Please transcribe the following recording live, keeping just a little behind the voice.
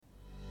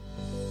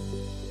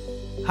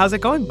How's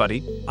it going,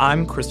 buddy?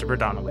 I'm Christopher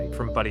Donnelly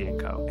from Buddy &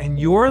 Co., and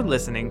you're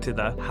listening to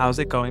the How's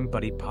It Going,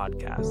 Buddy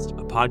podcast,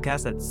 a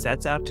podcast that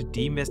sets out to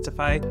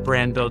demystify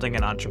brand building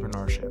and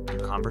entrepreneurship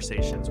through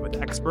conversations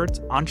with experts,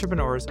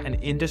 entrepreneurs, and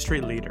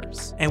industry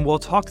leaders. And we'll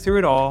talk through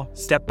it all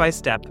step by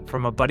step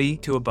from a buddy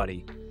to a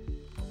buddy.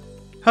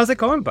 How's it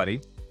going,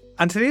 buddy?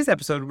 On today's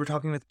episode, we're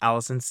talking with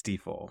Alison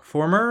Stiefel,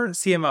 former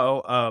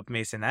CMO of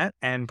Maisonette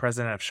and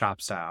president of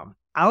Shopstyle.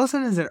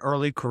 Alison is an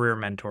early career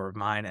mentor of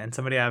mine and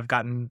somebody I've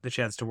gotten the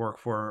chance to work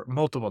for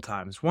multiple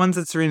times. Once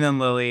at Serena and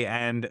Lily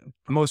and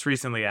most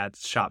recently at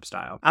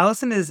Shopstyle.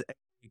 Alison is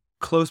a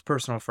close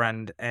personal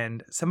friend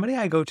and somebody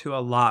I go to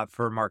a lot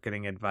for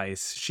marketing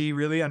advice. She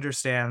really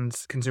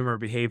understands consumer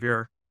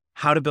behavior,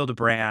 how to build a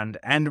brand,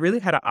 and really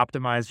how to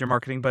optimize your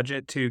marketing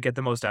budget to get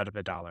the most out of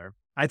a dollar.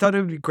 I thought it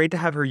would be great to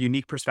have her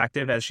unique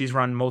perspective as she's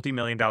run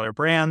multi-million-dollar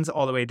brands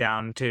all the way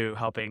down to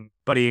helping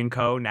Buddy &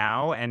 Co.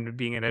 now and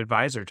being an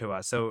advisor to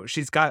us. So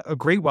she's got a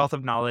great wealth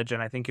of knowledge,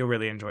 and I think you'll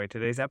really enjoy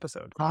today's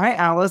episode. Hi,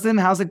 Alison.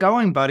 How's it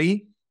going,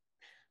 buddy?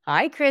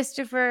 Hi,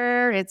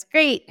 Christopher. It's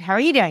great. How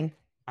are you doing?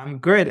 I'm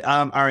good.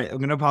 All right, I'm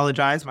going to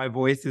apologize. My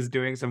voice is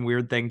doing some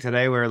weird thing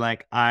today where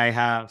I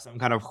have some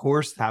kind of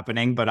horse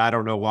happening, but I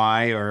don't know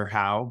why or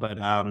how. But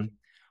I'm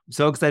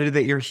so excited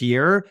that you're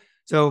here.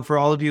 So for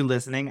all of you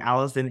listening,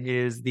 Alison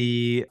is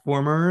the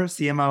former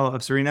CMO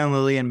of Serena and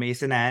Lily and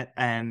Maisonette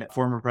and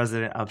former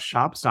president of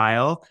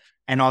Shopstyle,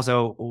 and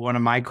also one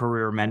of my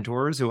career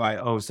mentors who I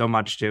owe so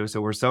much to. So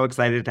we're so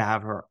excited to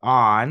have her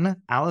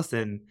on.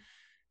 Alison,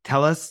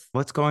 tell us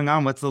what's going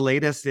on. What's the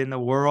latest in the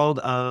world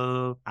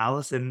of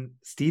Alison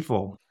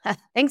Stiefel?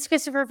 Thanks,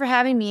 Christopher, for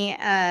having me.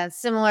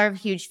 Similar,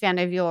 huge fan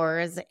of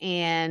yours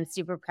and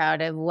super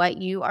proud of what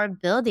you are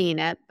building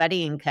at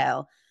Buddy &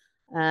 Co.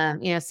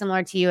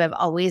 Similar to you, I've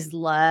always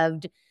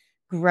loved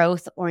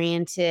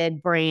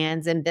growth-oriented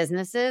brands and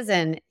businesses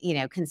and,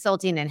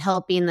 consulting and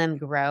helping them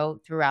grow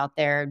throughout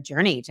their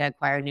journey to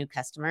acquire new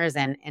customers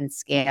and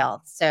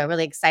scale. So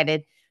really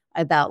excited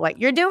about what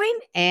you're doing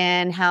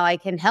and how I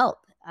can help.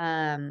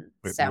 We're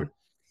so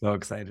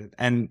excited.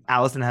 And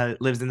Alison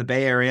lives in the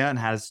Bay Area and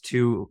has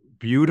two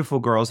beautiful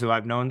girls who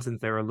I've known since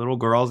they were little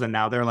girls. And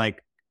now they're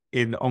like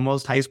in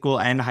almost high school.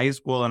 And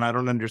I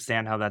don't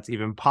understand how that's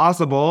even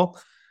possible.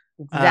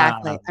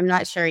 Exactly. I'm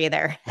not sure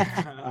either.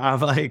 I'm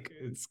like,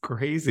 it's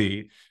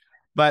crazy.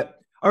 But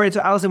all right.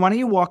 So Alison, why don't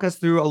you walk us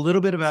through a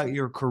little bit about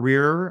your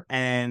career?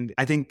 And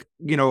I think,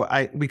 we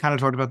kind of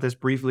talked about this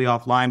briefly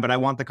offline, but I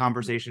want the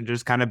conversation to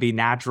just kind of be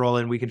natural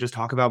and we can just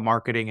talk about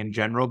marketing in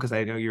general, because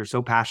I know you're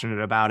so passionate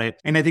about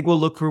it. And I think we'll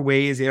look for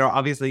ways,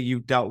 obviously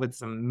you've dealt with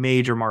some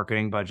major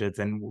marketing budgets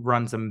and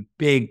run some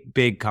big,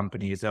 big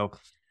companies. So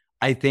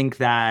I think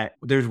that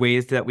there's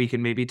ways that we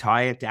can maybe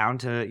tie it down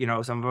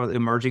to, some of the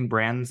emerging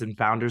brands and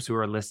founders who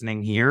are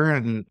listening here,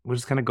 and we'll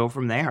just kind of go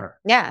from there.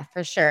 Yeah,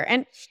 for sure.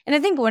 And I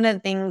think one of the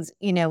things,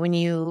 when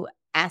you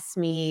asked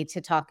me to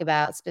talk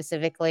about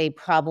specifically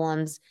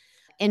problems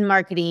in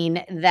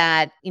marketing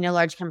that,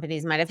 large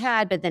companies might have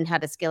had, but then how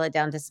to scale it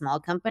down to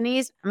small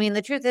companies. I mean,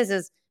 the truth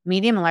is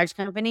medium and large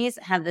companies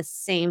have the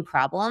same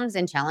problems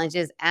and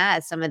challenges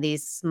as some of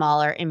these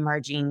smaller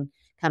emerging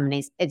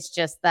companies. It's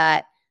just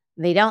that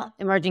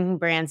emerging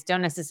brands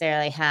don't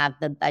necessarily have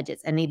the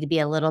budgets and need to be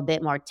a little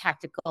bit more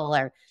tactical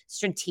or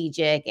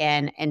strategic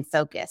and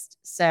focused.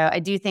 So I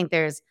do think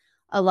there's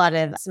a lot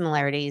of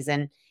similarities.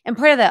 And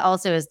part of that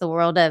also is the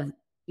world of,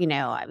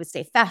 I would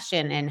say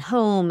fashion and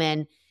home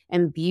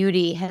and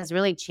beauty has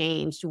really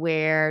changed,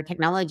 where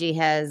technology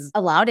has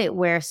allowed it,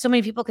 where so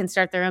many people can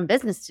start their own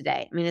business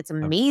today. I mean, it's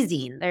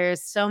amazing.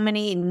 There's so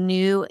many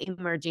new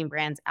emerging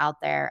brands out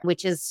there,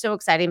 which is so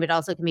exciting, but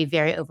also can be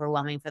very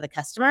overwhelming for the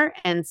customer.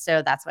 And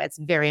so that's why it's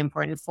very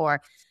important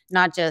for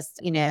not just,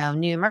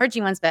 new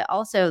emerging ones, but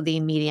also the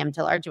medium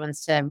to large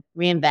ones to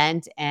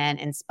reinvent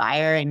and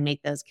inspire and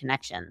make those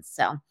connections.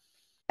 So,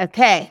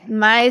 okay,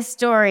 my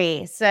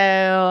story.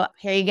 So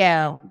here you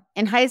go.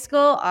 In high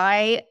school,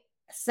 I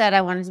said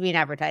I wanted to be in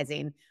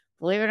advertising.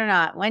 Believe it or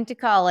not, went to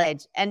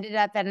college, ended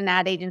up at an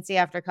ad agency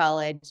after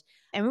college,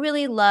 and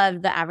really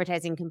loved the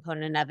advertising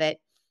component of it.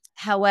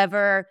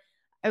 However,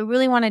 I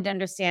really wanted to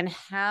understand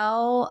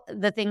how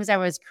the things I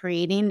was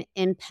creating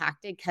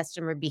impacted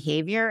customer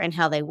behavior and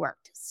how they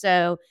worked.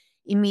 So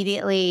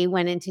immediately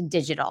went into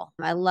digital.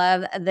 I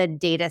love the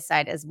data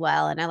side as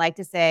well. And I like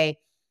to say,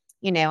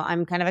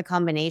 I'm kind of a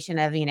combination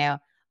of,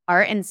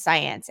 art and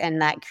science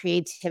and that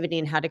creativity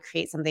and how to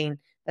create something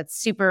that's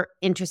super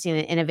interesting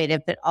and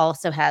innovative, but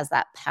also has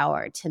that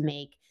power to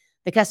make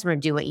the customer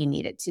do what you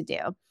need it to do.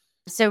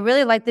 So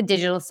really like the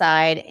digital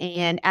side.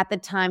 And at the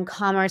time,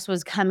 commerce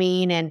was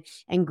coming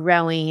and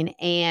growing.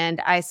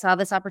 And I saw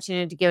this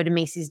opportunity to go to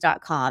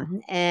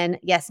Macy's.com. And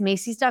yes,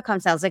 Macy's.com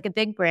sounds like a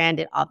big brand.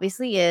 It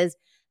obviously is.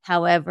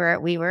 However,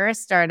 we were a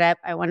startup.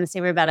 I want to say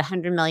we're about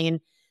 $100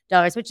 million,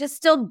 which is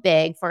still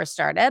big for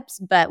startups,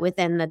 but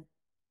within the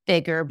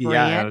bigger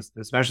brand.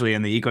 Yeah, especially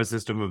in the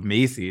ecosystem of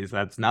Macy's,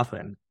 that's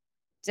nothing.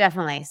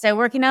 Definitely. So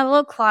working out of a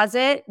little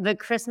closet, the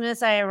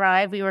Christmas I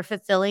arrived, we were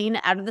fulfilling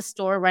out of the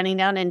store, running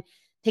down and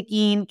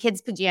picking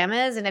kids'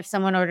 pajamas. And if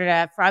someone ordered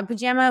a frog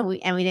pajama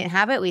and we didn't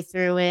have it, we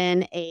threw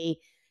in a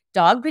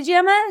dog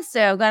pajama.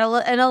 So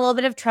got in a little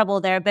bit of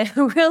trouble there, but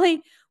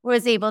really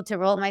was able to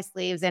roll up my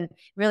sleeves and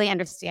really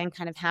understand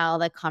kind of how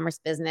the commerce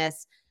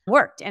business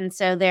worked. And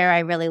so there I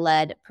really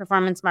led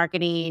performance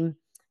marketing,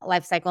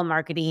 lifecycle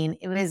marketing.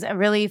 It was a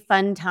really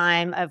fun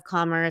time of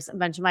commerce. A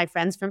bunch of my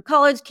friends from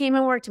college came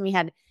and worked, and we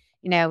had,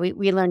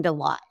 we learned a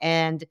lot.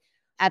 And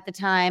at the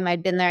time,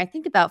 I'd been there, I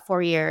think, about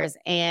 4 years.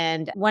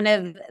 And one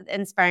of the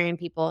inspiring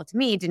people to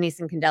me, Denise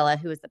and Candela,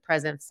 who was the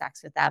president of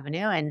Saks Fifth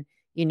Avenue, and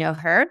you know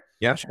her.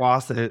 Yeah,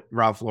 boss at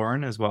Ralph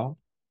Lauren as well.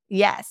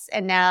 Yes,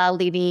 and now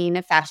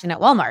leading fashion at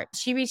Walmart.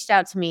 She reached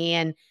out to me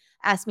and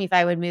asked me if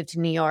I would move to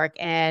New York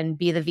and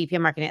be the VP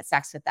of marketing at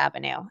Saks Fifth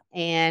Avenue.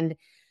 And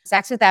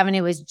Saks Fifth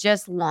Avenue was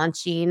just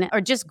launching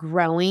or just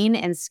growing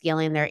and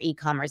scaling their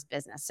e-commerce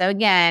business. So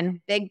again,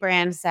 big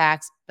brand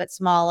Saks, but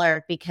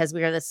smaller because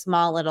we are the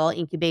small little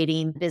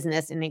incubating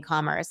business in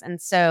e-commerce.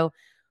 And so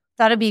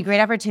thought it'd be a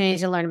great opportunity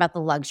to learn about the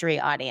luxury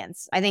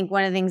audience. I think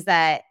one of the things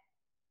that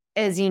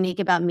is unique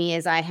about me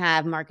is I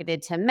have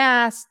marketed to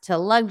mass, to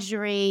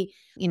luxury,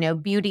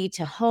 beauty,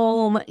 to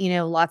home,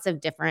 lots of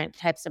different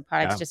types of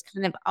products, just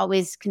kind of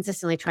always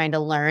consistently trying to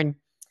learn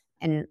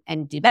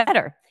and do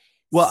better.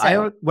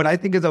 Well, what I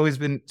think has always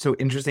been so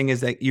interesting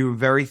is that you're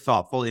very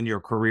thoughtful in your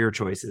career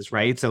choices,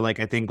 right? So I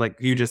think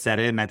you just said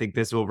it, and I think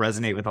this will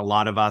resonate with a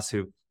lot of us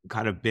who've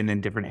kind of been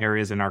in different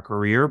areas in our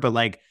career, but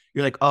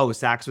you're like, oh,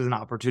 Saks was an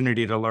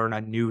opportunity to learn a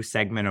new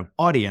segment of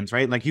audience,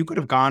 right? You could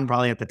have gone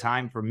probably at the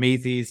time from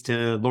Macy's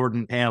to Lord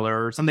 &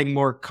 Taylor or something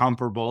more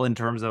comparable in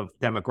terms of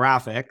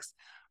demographics.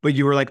 But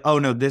you were like, oh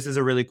no, this is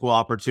a really cool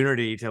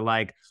opportunity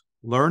to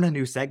learn a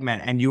new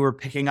segment. And you were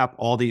picking up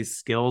all these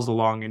skills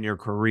along in your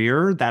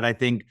career that I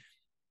think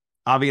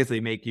obviously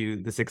make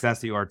you the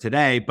success you are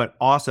today, but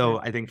also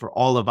I think for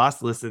all of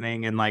us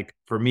listening and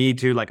for me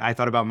too, I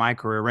thought about my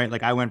career,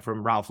 right? I went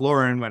from Ralph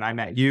Lauren when I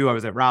met you, I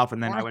was at Ralph,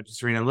 and then I went to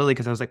Serena Lilly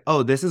because I was like,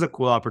 oh, this is a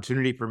cool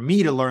opportunity for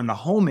me to learn the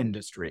home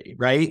industry,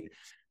 right?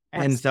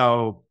 And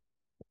so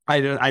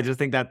I just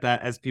think that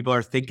as people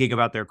are thinking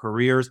about their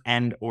careers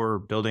and or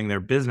building their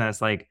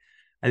business,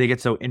 I think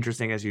it's so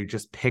interesting as you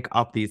just pick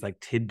up these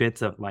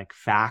tidbits of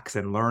facts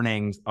and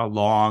learnings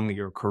along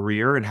your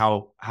career, and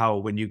how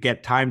when you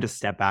get time to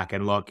step back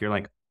and look,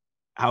 you're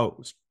how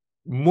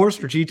more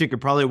strategic it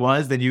probably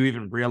was than you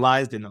even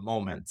realized in the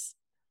moments.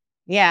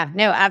 Yeah,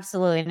 no,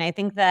 absolutely. And I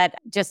think that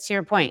just to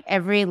your point,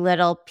 every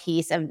little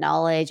piece of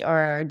knowledge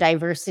or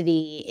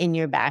diversity in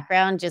your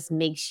background just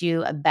makes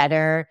you a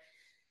better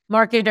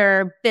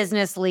marketer,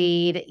 business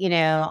lead,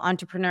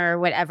 entrepreneur,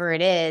 whatever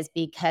it is,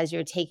 because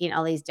you're taking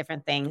all these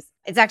different things.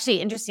 It's actually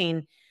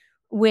interesting.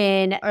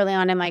 When early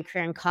on in my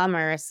career in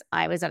commerce,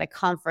 I was at a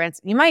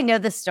conference. You might know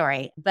this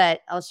story,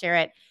 but I'll share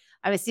it.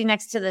 I was sitting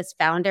next to this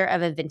founder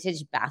of a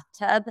vintage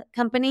bathtub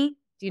company.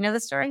 Do you know the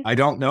story? I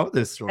don't know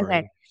this story.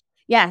 Okay.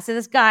 Yeah. So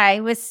this guy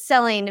was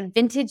selling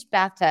vintage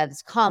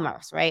bathtubs,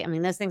 commerce, right? I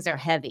mean, those things are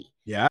heavy.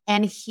 Yeah.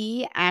 And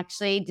he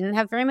actually didn't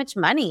have very much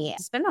money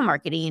to spend on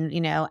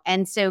marketing,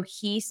 and so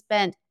he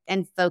spent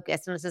and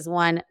focused. And this is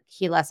one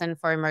key lesson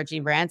for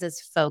emerging brands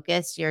is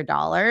focus your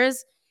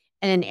dollars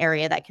in an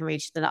area that can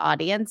reach the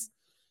audience.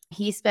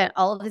 He spent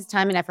all of his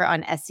time and effort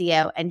on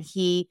SEO, and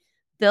he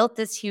built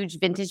this huge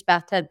vintage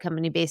bathtub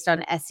company based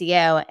on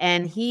SEO.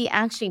 And he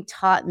actually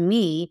taught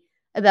me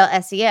about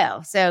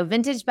SEO. So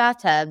vintage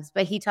bathtubs,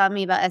 but he taught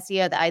me about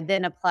SEO that I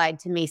then applied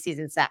to Macy's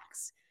and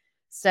Saks.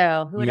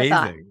 So who would have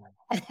thought?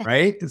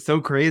 Right? It's so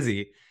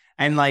crazy.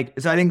 And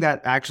so I think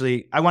that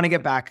actually, I want to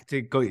get back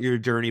to your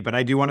journey, but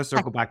I do want to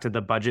circle back to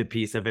the budget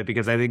piece of it,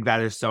 because I think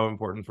that is so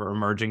important for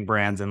emerging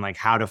brands and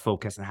how to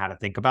focus and how to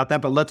think about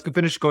that. But let's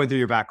finish going through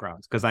your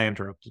backgrounds, because I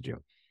interrupted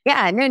you.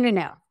 Yeah, no,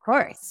 of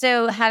course.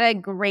 So had a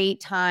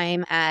great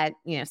time at,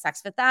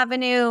 Saks Fifth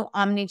Avenue,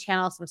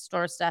 omni-channel, some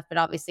store stuff, but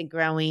obviously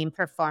growing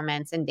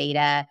performance and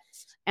data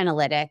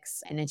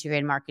analytics and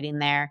integrated marketing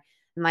there.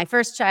 My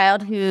first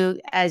child, who,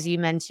 as you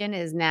mentioned,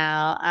 is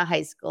now a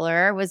high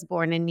schooler, was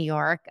born in New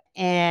York.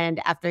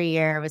 And after a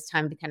year, it was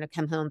time to kind of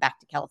come home back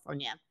to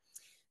California.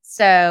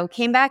 So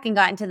came back and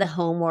got into the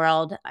home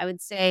world. I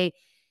would say it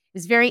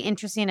was very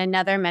interesting.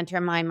 Another mentor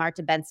of mine,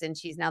 Marta Benson,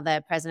 she's now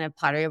the president of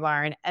Pottery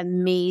Barn.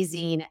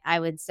 Amazing, I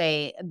would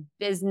say, a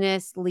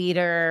business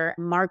leader,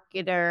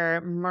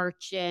 marketer,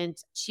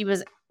 merchant.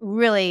 She's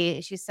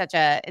such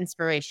an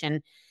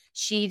inspiration.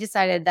 She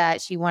decided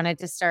that she wanted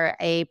to start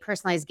a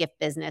personalized gift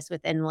business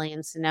within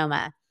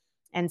Williams-Sonoma.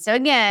 And so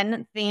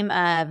again, theme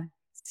of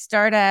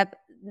startup,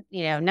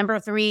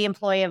 number 3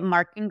 employee of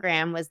Mark and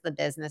Graham was the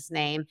business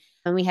name.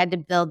 And we had to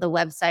build the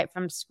website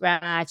from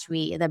scratch.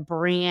 The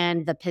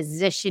brand, the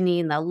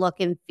positioning, the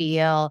look and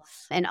feel,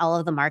 and all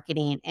of the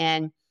marketing.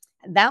 And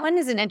that one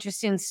is an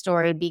interesting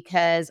story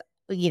because,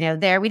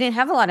 there we didn't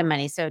have a lot of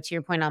money. So to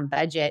your point on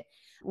budget,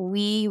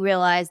 we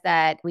realized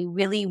that we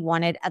really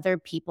wanted other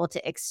people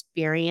to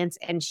experience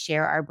and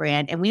share our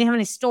brand. And we didn't have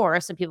any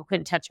stores, so people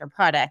couldn't touch our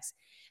products.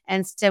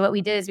 And so what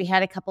we did is we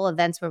had a couple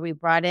events where we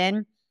brought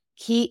in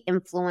key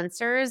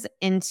influencers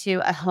into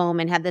a home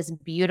and had this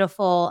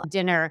beautiful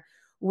dinner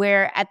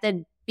where at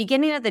the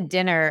beginning of the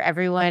dinner,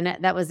 everyone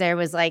that was there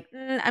was like,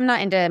 I'm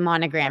not into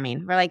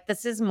monogramming. We're like,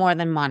 this is more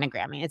than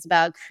monogramming. It's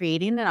about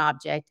creating an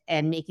object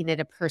and making it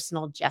a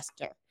personal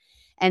gesture.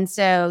 And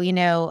so,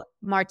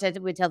 Marta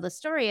would tell the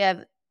story of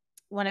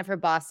one of her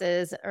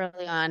bosses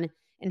early on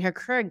in her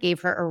career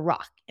gave her a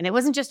rock. And it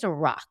wasn't just a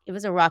rock. It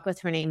was a rock with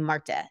her name,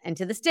 Marta. And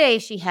to this day,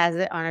 she has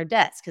it on her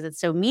desk because it's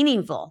so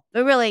meaningful.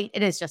 But really,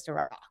 it is just a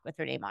rock with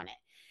her name on it.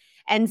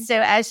 And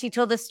so as she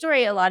told the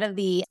story, a lot of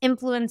the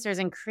influencers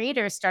and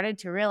creators started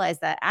to realize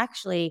that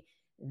actually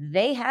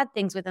they had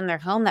things within their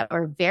home that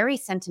were very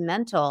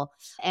sentimental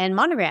and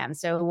monogrammed.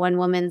 So one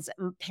woman's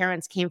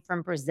parents came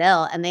from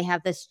Brazil and they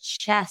have this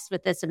chest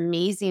with this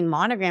amazing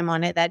monogram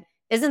on it that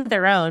isn't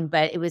their own,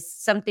 but it was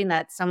something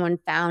that someone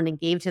found and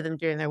gave to them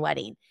during their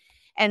wedding.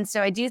 And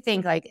so I do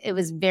think like it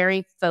was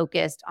very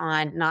focused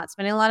on not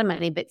spending a lot of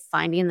money, but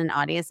finding an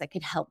audience that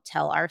could help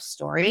tell our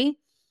story.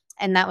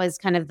 And that was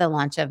kind of the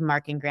launch of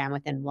Mark and Graham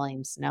within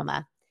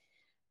Williams-Sonoma.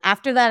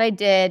 After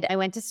that, I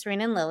went to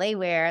Serena and Lily,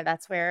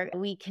 that's where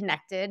we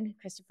connected.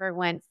 Christopher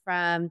went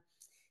from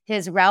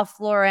his Ralph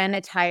Lauren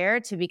attire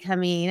to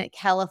becoming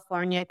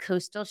California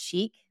coastal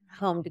chic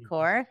home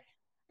decor.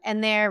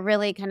 And there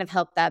really kind of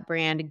helped that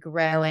brand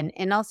grow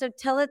and also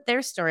tell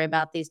their story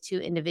about these two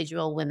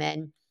individual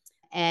women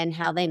and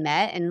how they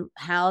met and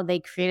how they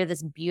created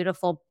this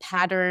beautiful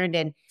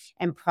pattern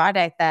and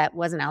product that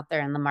wasn't out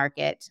there in the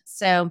market.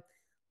 So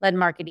led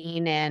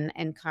marketing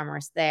and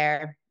commerce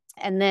there.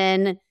 And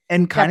then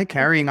kind of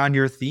carrying on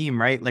your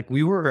theme, right? Like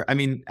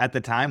at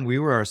the time we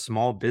were a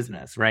small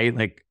business, right?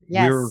 Like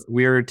yes.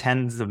 we were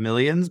tens of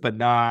millions, but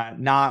not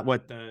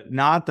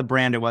the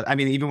brand it was. I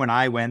mean, even when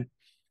I went,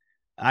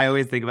 I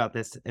always think about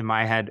this in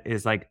my head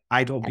is like,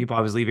 I told people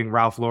I was leaving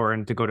Ralph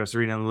Lauren to go to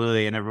Serena and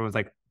Lily, and everyone's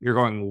like, you're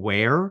going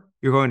where?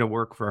 You're going to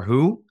work for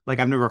who? Like,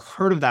 I've never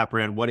heard of that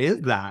brand. What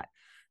is that?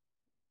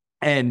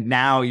 And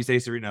now you say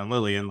Serena and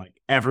Lily, and like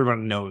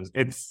everyone knows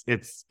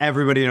it's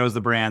everybody knows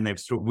the brand.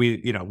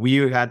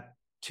 We had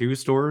 2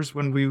 stores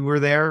when we were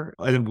there,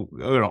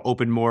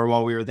 opened more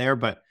while we were there.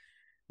 But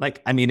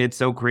like, I mean, it's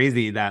so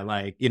crazy that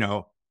like,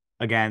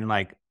 again,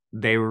 like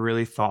they were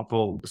really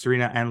thoughtful.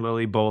 Serena and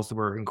Lily both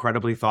were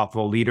incredibly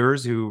thoughtful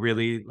leaders who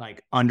really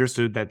like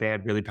understood that they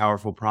had really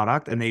powerful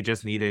product and they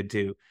just needed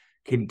to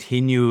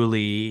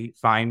continually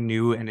find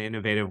new and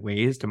innovative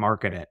ways to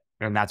market it.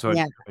 And that's what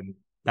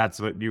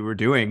you were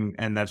doing.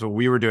 And that's what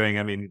we were doing.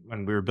 I mean,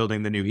 when we were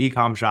building the new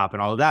e-com shop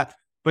and all of that.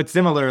 But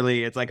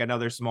similarly, it's like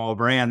another small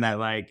brand that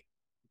like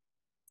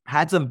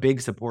had some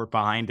big support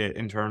behind it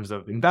in terms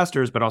of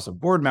investors, but also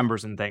board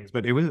members and things.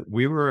 But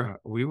we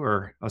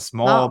were a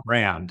small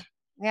brand.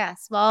 Yeah,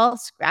 small,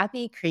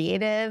 scrappy,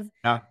 creative.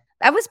 Yeah.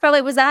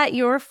 Was that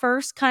your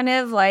first kind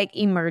of like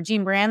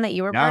emerging brand that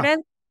you were part of?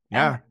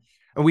 Yeah.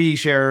 We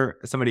share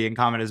somebody in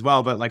common as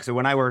well. But like, so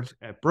when I worked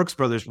at Brooks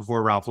Brothers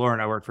before Ralph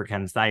Lauren, I worked for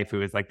Ken Stiefel,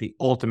 who is like the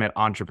ultimate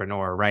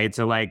entrepreneur, right?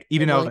 So like,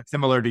 even though it's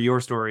similar to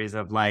your stories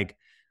of like,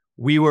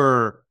 we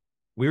were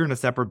in a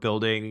separate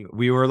building.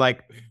 We were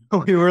like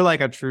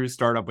a true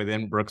startup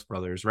within Brooks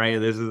Brothers, right?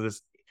 This is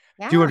this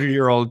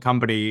 200-year-old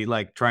company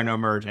like trying to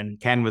emerge, and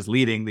Ken was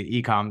leading the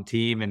e-com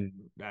team and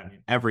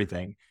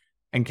everything.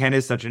 And Ken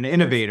is such an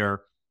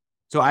innovator.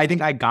 So I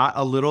think I got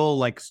a little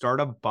like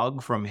startup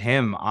bug from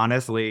him,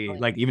 honestly.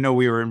 Like, even though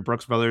we were in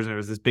Brooks Brothers and it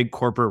was this big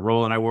corporate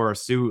role and I wore a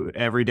suit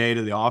every day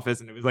to the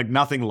office and it was like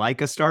nothing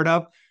like a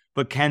startup,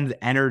 but Ken's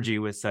energy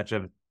was such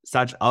of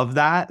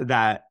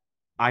that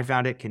I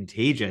found it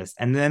contagious.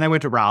 And then I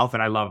went to Ralph,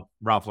 and I love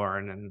Ralph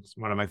Lauren and it's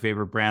one of my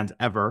favorite brands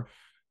ever.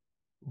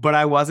 But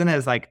I wasn't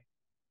as like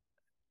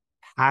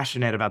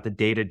passionate about the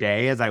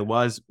day-to-day as I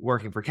was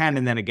working for Ken.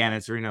 And then again,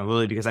 it's Serena and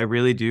Lily, because I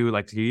really do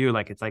like to you,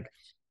 like,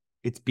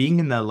 it's being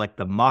in the like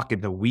the muck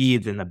and the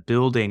weeds and the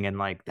building. And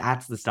like,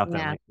 that's the stuff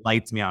that like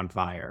lights me on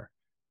fire.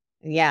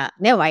 Yeah,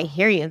 no, I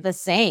hear you. The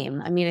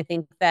same. I mean, I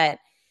think that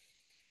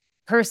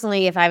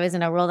personally, if I was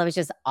in a role that was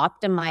just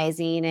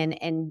optimizing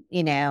and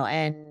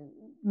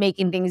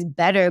making things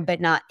better,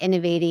 but not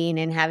innovating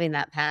and having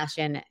that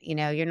passion,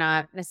 you're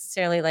not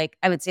necessarily like,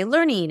 I would say,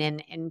 learning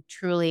and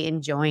truly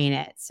enjoying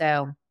it.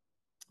 So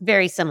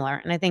very similar.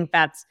 And I think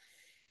that's,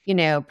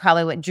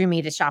 probably what drew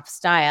me to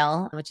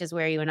Shopstyle, which is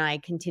where you and I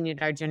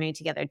continued our journey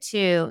together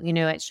too.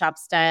 At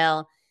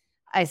Shopstyle,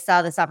 I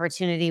saw this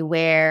opportunity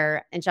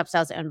and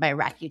Shopstyle is owned by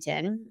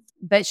Rakuten,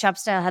 but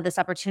Shopstyle had this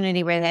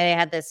opportunity where they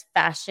had this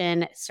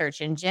fashion search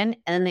engine.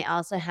 And then they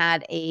also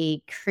had a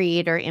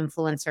creator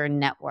influencer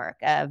network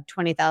of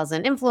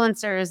 20,000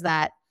 influencers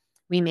that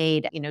we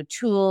made,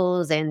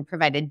 tools and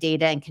provided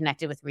data and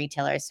connected with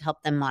retailers to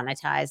help them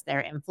monetize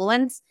their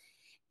influence.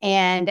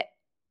 And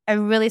I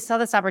really saw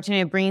this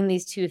opportunity of bringing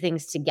these two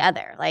things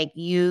together. Like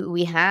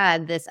we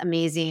had this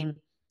amazing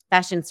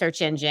fashion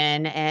search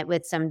engine and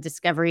with some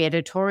discovery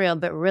editorial,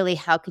 but really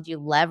how could you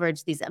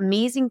leverage these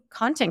amazing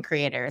content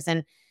creators?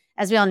 And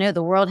as we all know,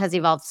 the world has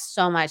evolved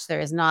so much.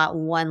 There is not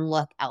one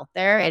look out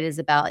there. It is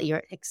about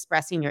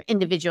expressing your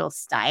individual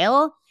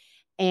style.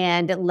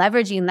 and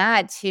leveraging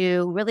that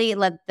to really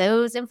let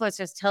those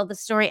influencers tell the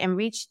story and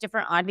reach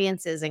different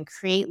audiences and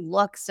create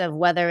looks of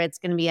whether it's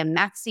going to be a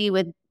maxi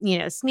with,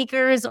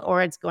 sneakers,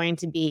 or it's going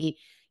to be,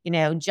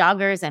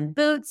 joggers and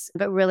boots,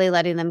 but really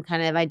letting them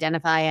kind of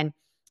identify and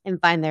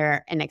find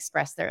and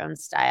express their own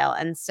style.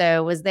 And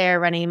so was there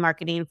running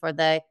marketing for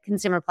the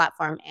consumer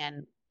platform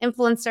and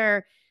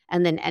influencer,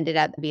 and then ended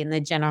up being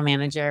the general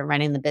manager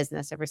running the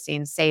business,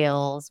 overseeing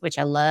sales, which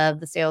I love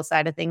the sales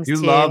side of things You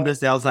too. love the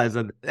sales side.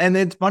 And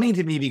it's funny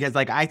to me because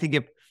like, I think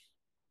if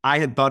I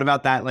had thought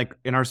about that, like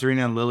in our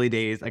Serena and Lily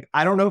days, like,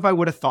 I don't know if I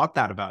would have thought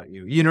that about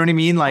you. You know what I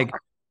mean? Like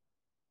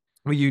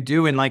what you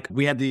do. And like,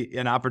 we had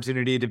an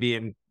opportunity to be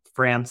in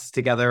France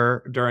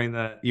together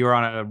you were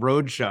on a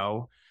road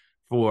show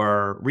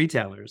for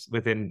retailers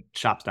within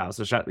Shopstyle.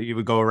 So you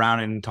would go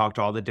around and talk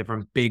to all the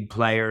different big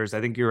players.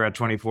 I think you were at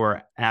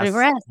 24S.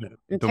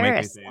 Don't make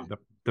me say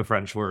the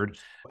French word.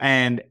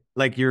 And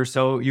like, you were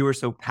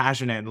so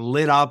passionate and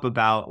lit up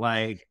about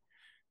like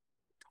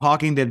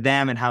talking to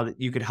them and how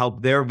you could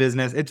help their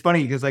business. It's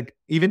funny because like,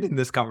 even in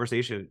this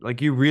conversation, like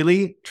you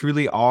really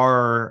truly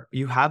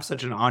you have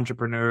such an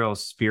entrepreneurial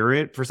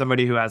spirit for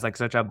somebody who has like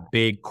such a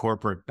big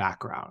corporate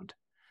background.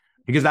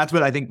 Because that's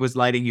what I think was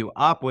lighting you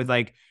up, with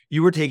like,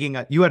 you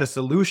had a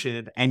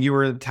solution and you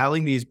were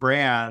telling these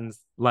brands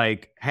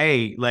like,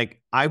 hey,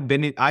 like I've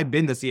been the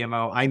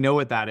CMO. I know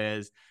what that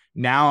is.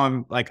 Now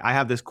I'm like, I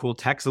have this cool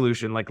tech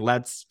solution. Like,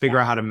 let's figure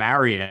out how to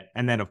marry it.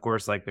 And then of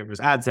course, like there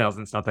was ad sales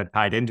and stuff that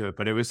tied into it,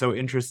 but it was so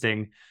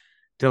interesting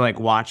to like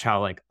watch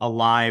how like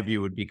alive you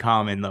would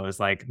become in those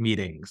like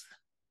meetings.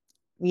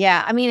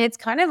 Yeah. I mean, it's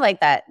kind of like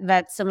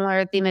that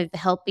similar theme of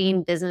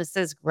helping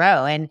businesses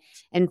grow and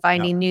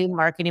finding new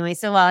marketing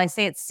ways. So while I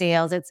say it's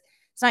sales, it's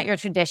not your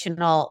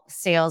traditional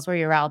sales where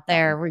you're out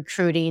there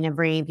recruiting and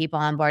bringing people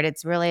on board.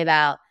 It's really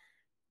about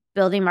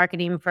building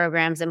marketing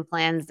programs and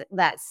plans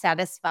that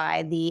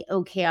satisfy the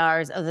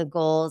OKRs of the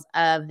goals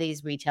of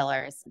these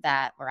retailers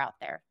that were out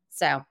there.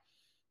 So,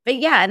 but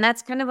yeah, and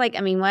that's kind of like,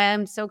 I mean, why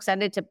I'm so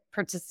excited to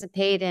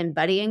participate in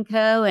Buddy &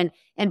 Co.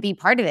 and be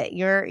part of it.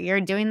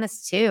 You're doing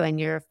this too, and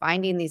you're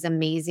finding these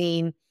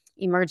amazing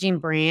emerging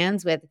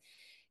brands with,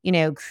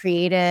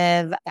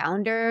 creative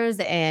founders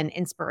and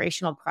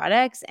inspirational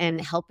products, and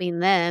helping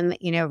them,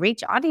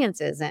 reach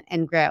audiences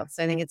and grow.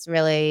 So I think it's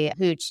really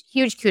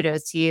huge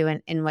kudos to you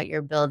and what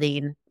you're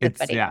building with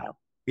Buddy & Co.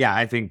 Yeah,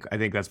 I think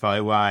that's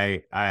probably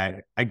why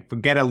I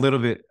get a little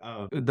bit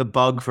of the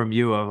bug from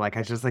you of like,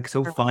 it's just like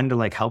so fun to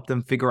like help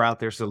them figure out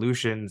their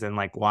solutions and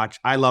like watch.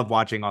 I love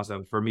watching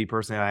also, for me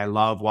personally, I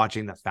love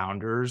watching the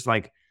founders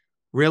like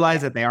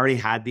realize that they already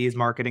had these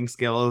marketing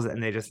skills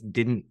and they just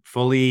didn't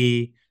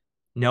fully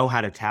know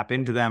how to tap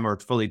into them or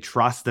fully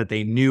trust that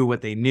they knew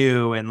what they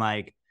knew. And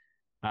like,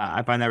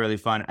 I find that really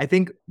fun. I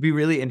think be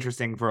really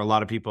interesting for a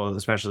lot of people,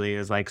 especially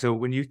is like, so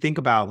when you think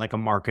about like a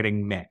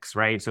marketing mix,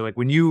 right? So like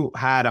when you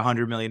had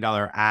 $100 million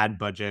ad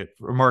budget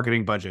or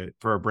marketing budget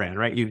for a brand,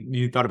 right?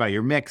 You thought about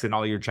your mix and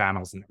all your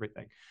channels and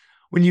everything.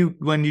 When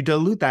you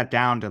dilute that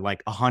down to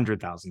like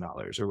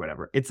 $100,000 or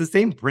whatever, it's the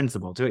same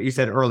principle to what you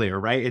said earlier,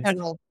 right?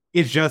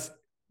 It's just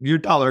your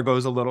dollar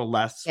goes a little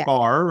less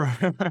far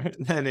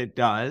than it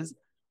does.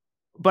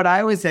 But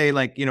I always say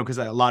like, because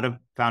a lot of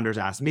founders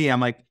ask me,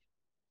 I'm like,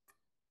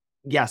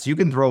 yes, you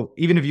can throw,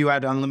 even if you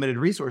had unlimited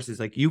resources,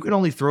 like you can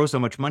only throw so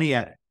much money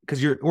at,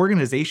 because your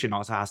organization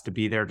also has to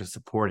be there to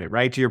support it,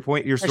 right? To your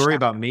point, your story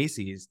about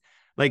Macy's,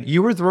 like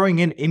you were throwing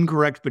in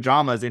incorrect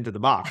pajamas into the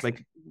box,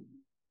 like,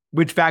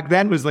 which back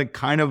then was like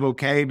kind of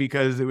okay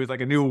because it was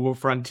like a new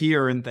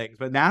frontier and things.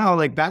 But now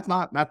like that's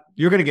not,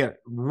 you're going to get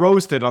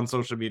roasted on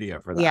social media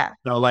for that. Yeah.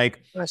 So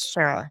like, for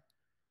sure.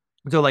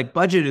 So like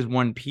budget is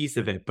one piece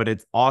of it, but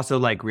it's also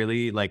like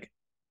really like,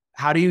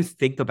 how do you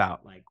think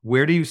about like,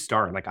 where do you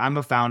start? Like I'm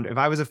a founder. If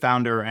I was a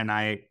founder and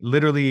I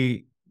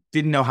literally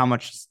didn't know how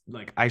much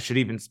like I should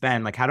even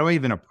spend, like, how do I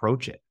even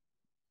approach it?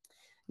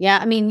 Yeah,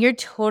 I mean, you're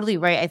totally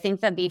right. I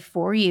think that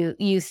before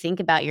you think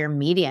about your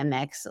media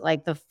mix,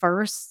 like the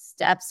first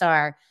steps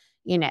are,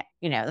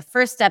 the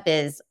first step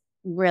is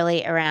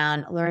really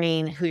around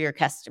learning who your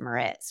customer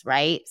is,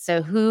 right?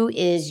 So who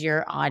is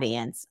your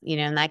audience?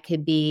 And that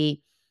could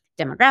be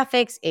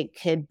demographics, it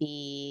could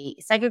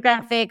be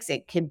psychographics,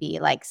 it could be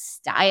like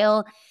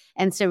style.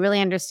 And so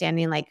really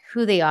understanding like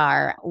who they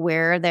are,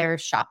 where they're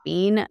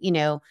shopping,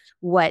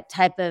 what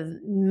type of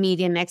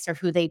media mix or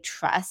who they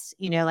trust,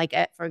 like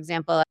for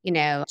example,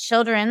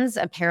 children's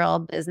apparel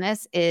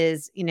business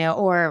is,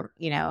 or,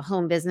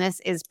 home business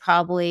is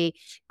probably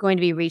going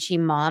to be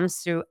reaching moms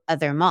through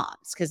other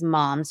moms because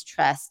moms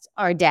trust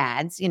our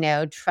dads,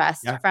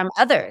 trust from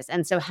others.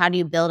 And so how do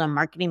you build a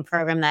marketing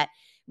program that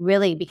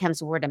really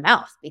becomes word of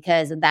mouth,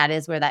 because that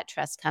is where that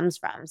trust comes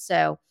from.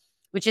 So,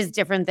 which is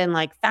different than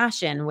like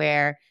fashion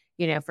where,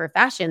 for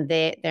fashion,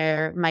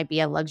 there might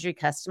be a luxury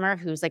customer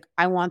who's like,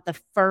 I want the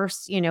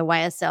first,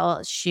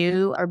 YSL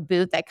shoe or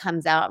boot that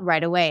comes out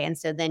right away. And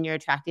so then you're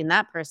attracting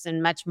that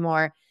person much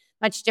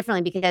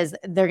differently because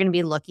they're going to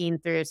be looking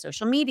through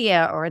social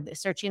media or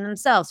searching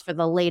themselves for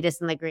the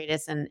latest and the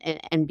greatest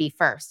and be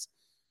first.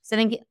 So I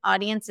think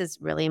audience is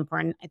really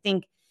important. I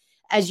think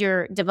as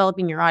you're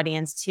developing your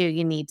audience too,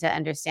 you need to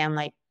understand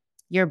like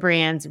your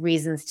brand's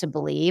reasons to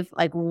believe.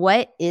 Like,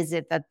 what is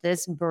it that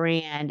this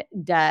brand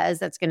does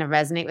that's going to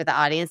resonate with the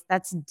audience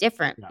that's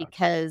different? Yeah.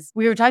 Because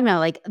we were talking about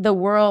like the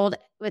world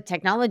with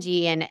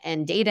technology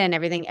and data and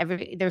everything,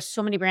 there's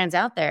so many brands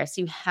out there.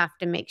 So you have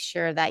to make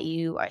sure that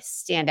you are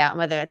stand out,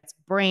 whether it's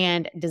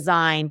brand,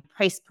 design,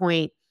 price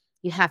point.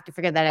 You have to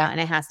figure that out, and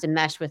it has to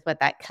mesh with what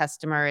that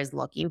customer is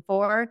looking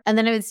for. And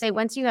then I would say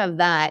once you have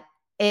that,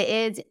 it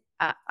is,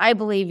 I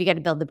believe you got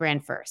to build the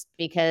brand first,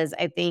 because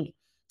I think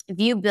if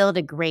you build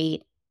a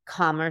great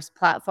commerce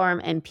platform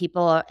and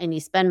you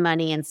spend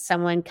money and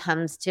someone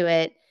comes to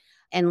it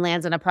and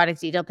lands on a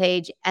product detail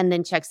page and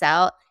then checks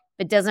out,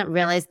 but doesn't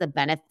realize the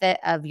benefit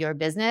of your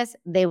business,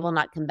 they will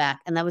not come back.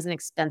 And that was an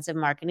expensive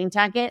marketing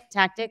tactic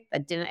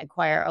that didn't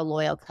acquire a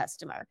loyal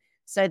customer.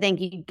 So I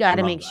think you got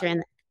to make sure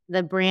in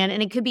the brand,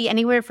 and it could be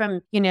anywhere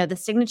from, the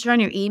signature on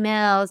your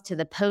emails to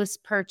the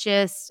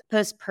post-purchase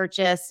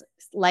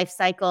life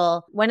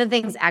cycle. One of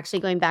the things, actually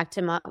going back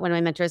to one of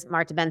my mentors,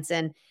 Marta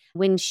Benson,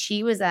 when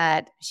she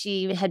had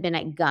been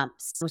at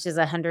Gump's, which is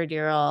a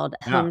 100-year-old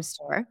home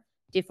store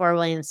before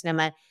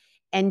Williams-Sonoma.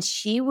 And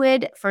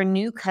for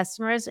new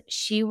customers,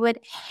 she would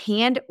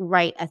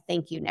handwrite a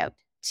thank you note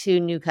to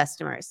new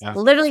customers,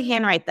 literally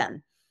handwrite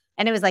them.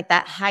 And it was like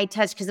that high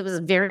touch, because it was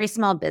a very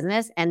small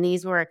business. And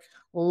these were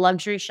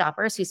luxury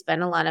shoppers who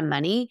spend a lot of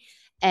money.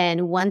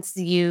 And once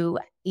they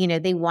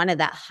wanted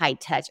that high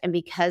touch. And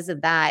because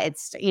of that,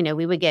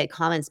 we would get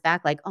comments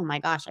back like, oh my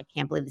gosh, I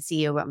can't believe the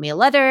CEO wrote me a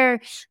letter.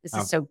 This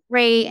is so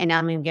great. And now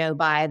I'm going to go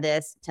buy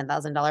this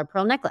 $10,000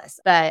 pearl necklace.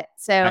 But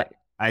so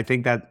I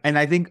think that, and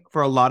I think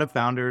for a lot of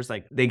founders,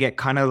 like they get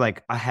kind of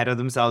like ahead of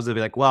themselves. They'll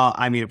be like, well,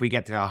 I mean, if we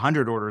get to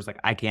 100 orders, like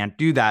I can't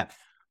do that.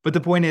 But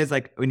the point is,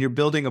 like, when you're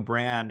building a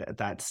brand at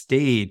that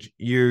stage,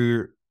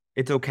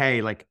 it's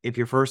okay. Like if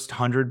your first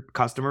 100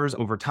 customers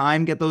over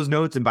time get those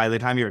notes, and by the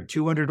time you're at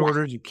 200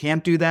 orders, you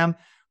can't do them,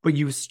 but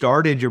you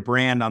started your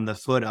brand on the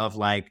foot of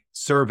like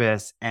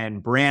service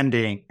and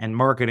branding and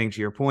marketing, to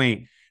your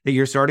point, that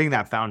you're starting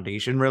that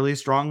foundation really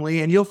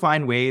strongly, and you'll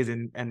find ways,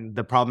 and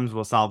the problems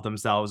will solve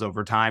themselves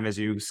over time. As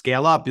you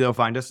scale up, you'll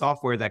find a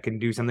software that can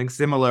do something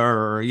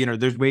similar, or,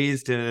 there's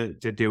ways to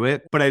do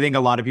it. But I think a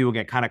lot of people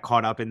get kind of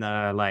caught up in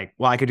the like,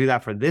 well, I could do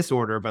that for this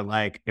order, but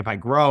like, if I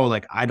grow,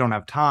 like I don't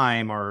have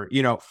time, or,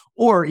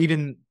 or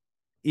even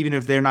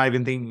if they're not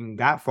even thinking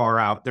that far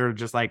out, they're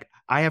just like,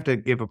 I have to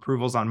give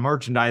approvals on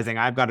merchandising.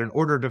 I've got an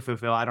order to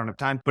fulfill. I don't have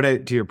time.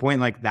 But to your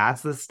point, like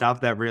that's the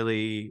stuff that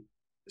really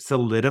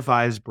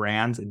solidifies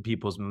brands in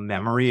people's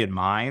memory and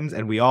minds.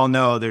 And we all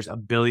know there's a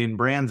billion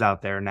brands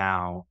out there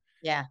now.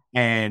 Yeah.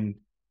 And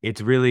it's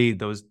really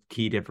those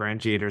key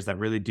differentiators that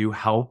really do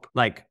help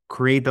like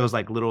create those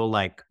like little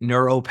like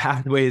neural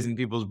pathways in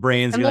people's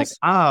brains. You're like,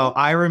 oh,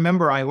 I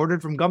remember I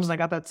ordered from Gums and I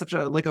got that such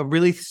a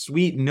really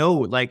sweet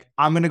note. Like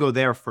I'm going to go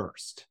there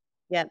first.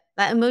 Yeah.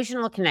 That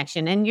emotional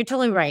connection. And you're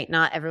totally right.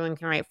 Not everyone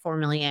can write 4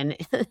 million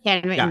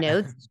handwritten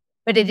notes,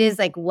 but it is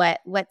like what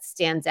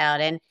stands out.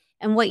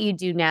 And what you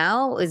do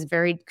now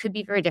could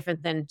be very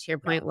different than, to your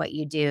point, what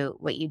you do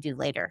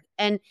later.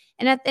 And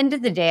at the end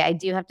of the day, I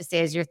do have to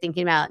say, as you're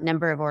thinking about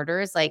number of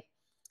orders, like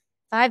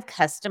 5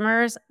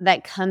 customers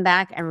that come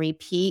back and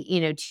repeat,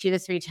 2 to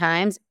 3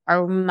 times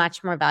are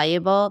much more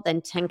valuable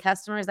than 10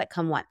 customers that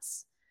come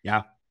once.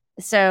 Yeah.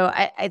 So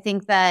I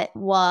think that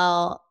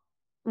while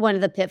one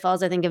of the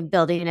pitfalls, I think, of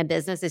building a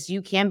business is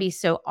you can be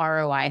so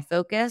ROI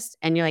focused,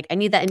 and you're like, I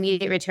need that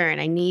immediate return.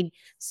 I need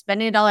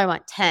spending $1, I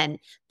want 10,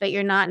 but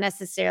you're not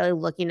necessarily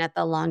looking at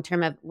the long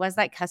term of, was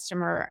that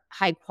customer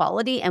high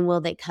quality and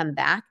will they come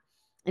back?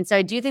 And so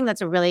I do think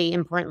that's a really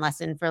important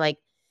lesson for like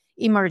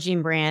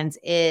emerging brands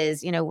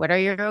is, what are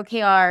your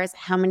OKRs?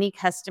 How many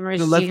customers?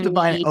 So let's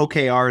define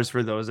OKRs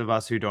for those of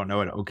us who don't know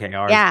what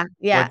OKR is.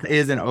 Yeah. What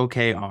is an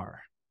OKR?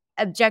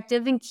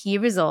 Objective and key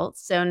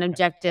results. So an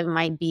objective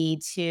might be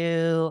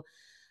to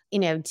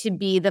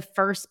be the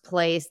first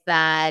place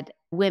that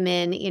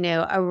women,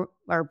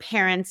 or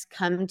parents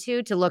come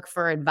to look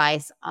for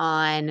advice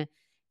on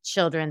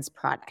children's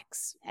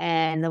products.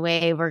 And the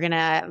way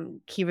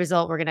key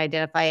result we're going to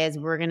identify is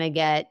we're going to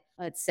get,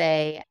 let's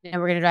say,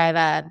 we're going to drive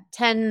I'm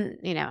trying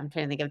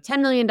to think of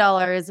 $10 million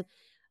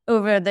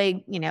over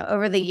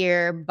the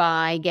year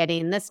by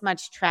getting this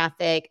much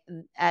traffic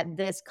at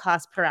this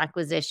cost per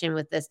acquisition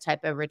with this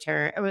type of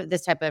return, or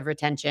this type of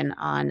retention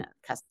on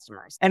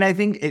customers. And I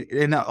think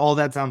and all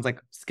that sounds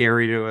like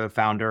scary to a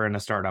founder and a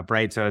startup,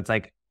 right? So it's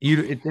like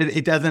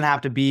it doesn't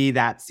have to be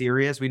that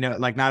serious. We know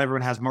like not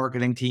everyone has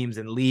marketing teams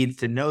and leads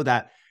to know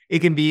that. It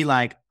can be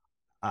like,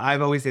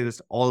 I've always say this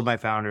to all of my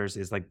founders,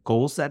 is like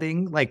goal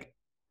setting, like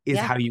is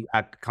how you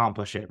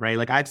accomplish it, right?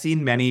 Like I've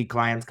seen many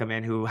clients come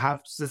in who have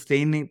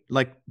sustaining,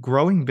 like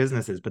growing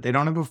businesses, but they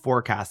don't have a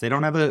forecast. They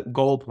don't have a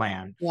goal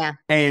plan. Yeah.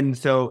 And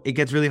so it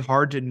gets really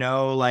hard to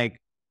know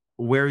like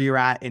where you're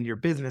at in your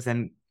business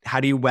and how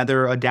do you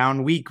weather a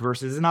down week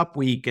versus an up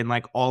week and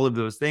like all of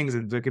those things.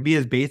 And so it could be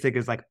as basic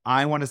as like,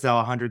 I want to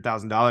sell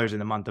 $100,000 in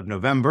the month of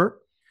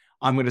November.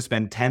 I'm going to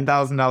spend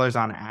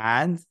 $10,000 on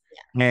ads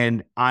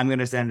and I'm going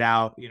to send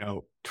out,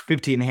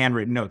 15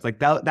 handwritten notes. Like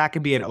that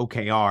could be an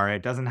OKR.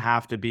 It doesn't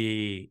have to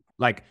be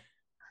like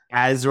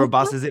as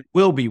robust as it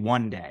will be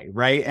one day,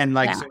 right? And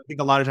like, so I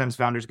think a lot of times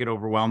founders get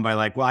overwhelmed by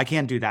like, well, I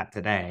can't do that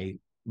today.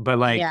 But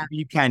like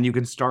you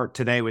can start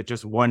today with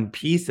just one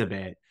piece of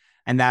it.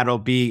 And that'll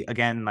be,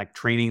 again, like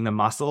training the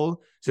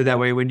muscle. So that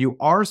way, when you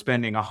are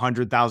spending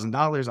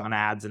 $100,000 on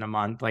ads in a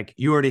month, like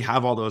you already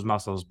have all those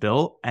muscles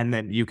built, and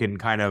then you can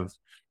kind of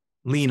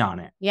lean on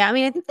it. Yeah. I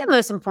mean, I think the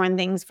most important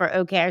things for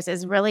OKRs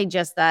is really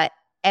just that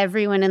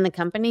everyone in the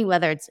company,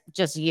 whether it's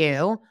just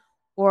you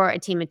or a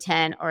team of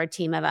 10 or a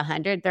team of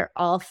 100, they're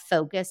all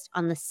focused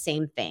on the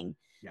same thing.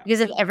 Yeah. Because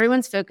if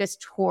everyone's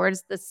focused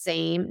towards the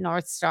same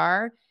North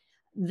Star,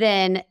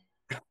 then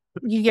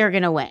you're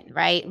going to win,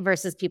 right?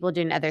 Versus people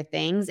doing other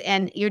things.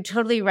 And you're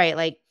totally right.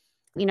 Like,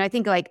 I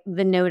think like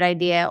the note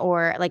idea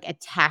or like a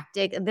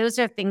tactic, those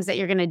are things that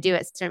you're going to do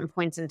at certain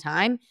points in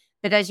time.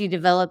 But as you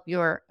develop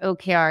your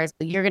OKRs,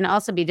 you're going to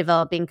also be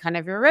developing kind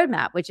of your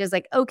roadmap, which is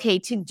like, okay,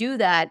 to do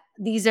that,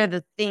 these are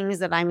the things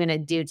that I'm going to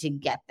do to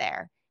get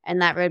there.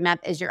 And that roadmap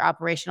is your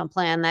operational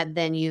plan that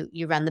then you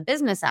run the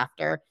business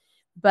after.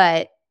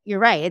 But you're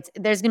right.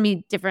 There's going to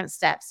be different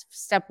steps.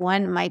 Step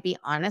one might be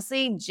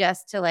honestly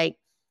just to like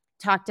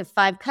talk to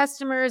 5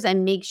 customers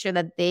and make sure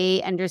that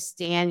they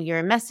understand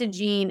your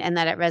messaging and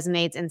that it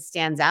resonates and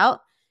stands out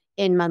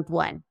in month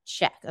 1.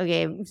 Check.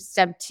 Okay.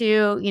 Step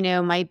 2,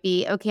 might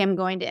be, okay, I'm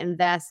going to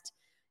invest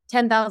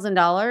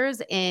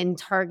 $10,000 in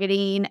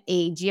targeting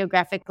a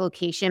geographic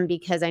location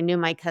because I know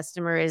my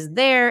customer is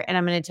there and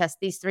I'm going to test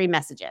these 3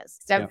 messages.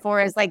 Step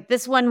 4 is like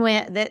this one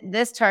went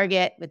this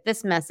target with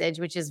this message,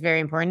 which is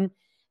very important,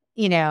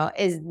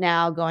 is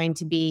now going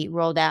to be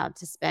rolled out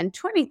to spend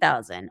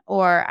 $20,000,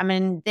 or I'm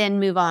going to then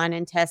move on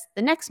and test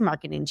the next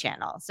marketing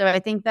channel. So I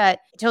think that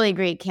I totally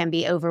agree. It can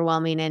be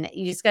overwhelming, and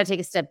you just got to take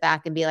a step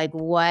back and be like,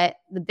 what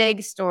the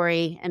big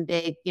story and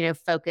big,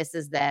 focus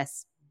is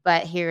this,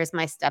 but here's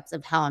my steps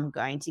of how I'm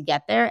going to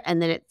get there.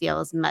 And then it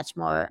feels much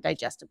more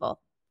digestible.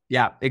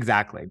 Yeah,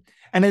 exactly.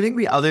 And I think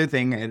the other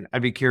thing, and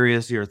I'd be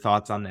curious your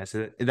thoughts on this,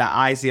 that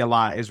I see a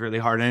lot is really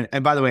hard.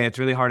 And by the way, it's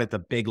really hard at the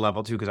big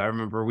level too, because I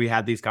remember we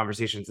had these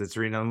conversations with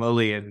Serena and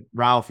Lily and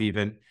Ralph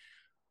even.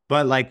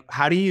 But like,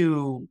 how do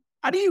you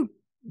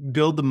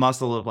build the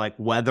muscle of like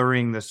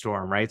weathering the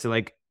storm, right? So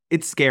like,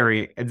 it's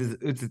scary.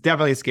 It's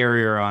definitely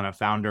scarier on a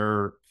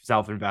founder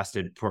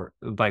self-invested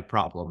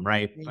problem,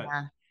 right? Yeah. But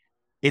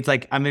it's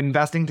like I'm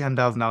investing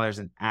 $10,000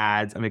 in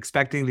ads. I'm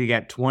expecting to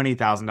get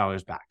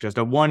 $20,000 back, just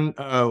a 1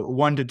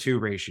 to 2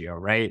 ratio,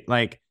 right?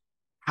 Like,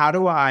 how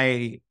do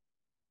I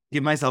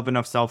give myself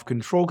enough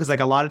self-control? Because like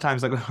a lot of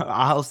times, like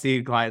I'll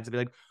see clients be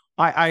like,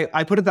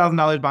 I put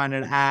 $1,000 behind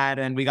an ad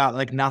and we got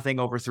like nothing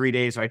over 3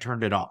 days, so I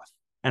turned it off.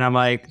 And I'm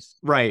like,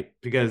 right,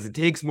 because it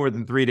takes more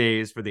than 3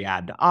 days for the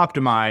ad to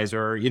optimize,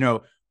 or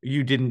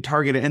you didn't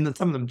target it, and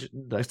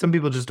then some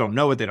people just don't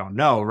know what they don't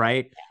know,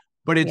 right?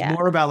 But it's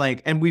more about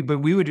like, but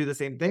we would do the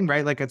same thing,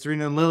 right? Like at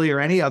Serena and Lily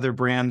or any other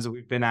brands that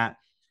we've been at,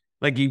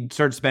 like you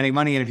start spending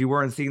money, and if you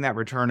weren't seeing that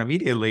return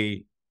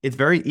immediately, it's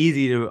very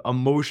easy to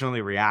emotionally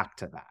react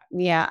to that.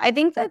 Yeah, I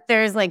think that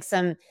there's like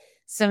some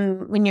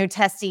when you're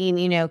testing,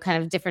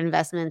 kind of different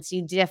investments,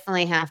 you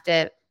definitely have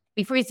to,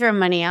 before you throw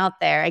money out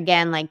there,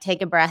 again, like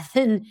take a breath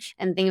and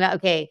think about,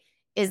 okay,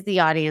 is the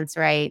audience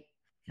right?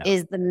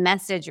 Is the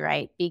message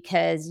right?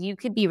 Because you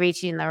could be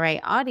reaching the right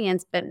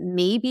audience, but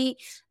maybe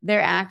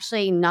they're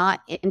actually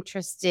not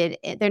interested.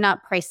 They're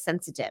not price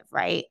sensitive,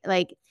 right?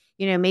 Like,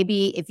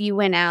 maybe if you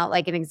went out,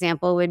 like an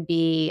example would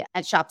be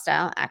at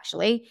Shopstyle,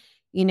 actually,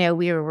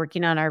 we were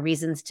working on our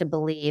reasons to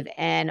believe.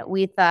 And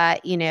we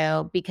thought,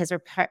 because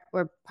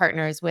we're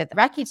partners with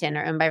Rakuten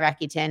or owned by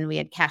Rakuten, we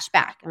had cash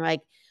back. And we're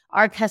like,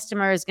 our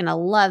customer is going to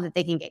love that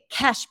they can get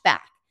cash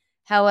back.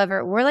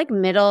 However, we're like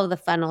middle of the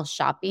funnel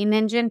shopping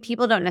engine.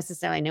 People don't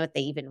necessarily know what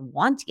they even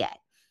want yet.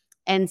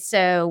 And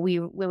so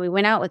when we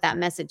went out with that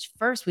message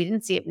first, we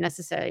didn't see it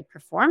necessarily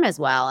perform as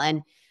well.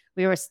 And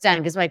we were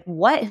stunned because we're like,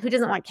 what? Who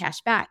doesn't want cash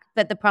back?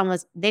 But the problem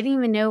was they didn't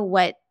even know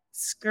what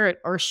skirt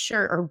or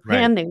shirt or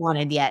brand they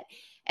wanted yet.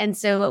 And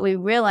so what we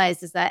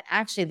realized is that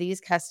actually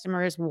these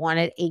customers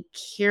wanted a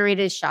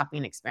curated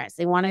shopping experience.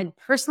 They wanted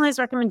personalized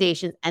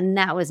recommendations. And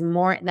that was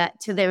more that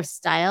to their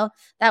style,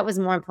 that was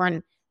more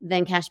important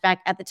than cash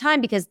back at the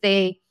time, because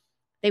they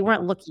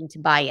weren't looking to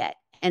buy yet.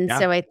 And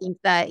so I think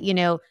that,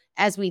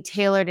 as we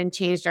tailored and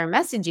changed our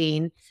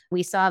messaging,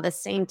 we saw the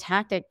same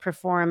tactic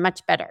perform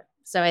much better.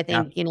 So I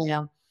think,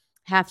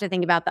 have to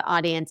think about the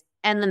audience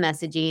and the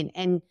messaging.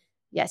 And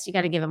yes, you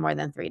got to give them more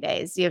than 3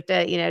 days. You have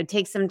to,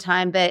 take some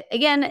time. But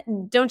again,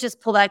 don't just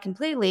pull that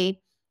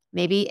completely.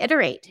 Maybe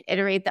iterate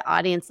the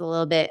audience a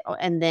little bit,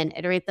 and then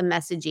iterate the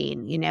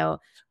messaging.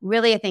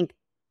 Really, I think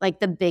like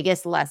the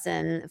biggest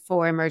lesson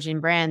for emerging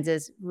brands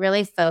is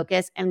really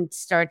focus and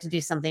start to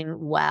do something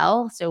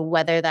well. So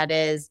whether that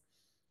is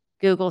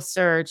Google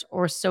search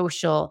or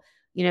social,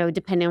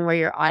 depending on where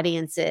your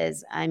audience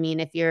is. I mean,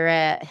 if you're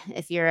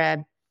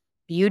a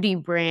beauty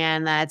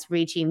brand that's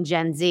reaching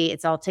Gen Z,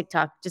 it's all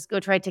TikTok. Just go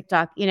try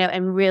TikTok,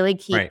 and really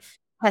keep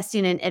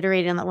testing and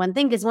iterating on that one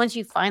thing. Because once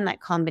you find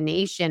that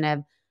combination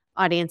of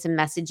audience and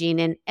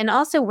messaging and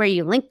also where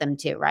you link them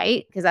to,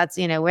 right? Because that's,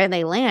 where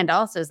they land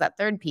also is that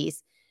third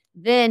piece.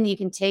 Then you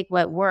can take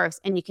what works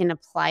and you can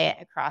apply it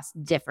across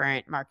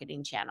different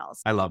marketing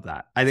channels. I love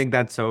that. I think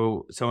that's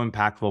so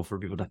impactful for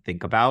people to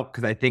think about,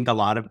 because I think a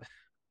lot of,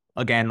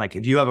 again, like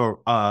if you have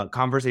a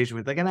conversation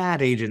with like an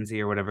ad agency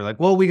or whatever,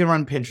 like, well, we can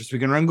run Pinterest, we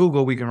can run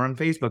Google, we can run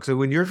Facebook. So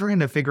when you're trying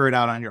to figure it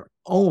out on your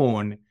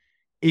own,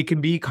 it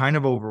can be kind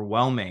of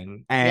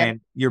overwhelming,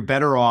 and you're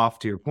better off,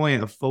 to your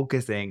point, of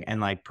focusing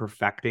and like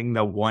perfecting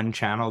the one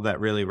channel that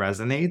really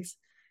resonates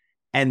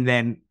and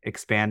then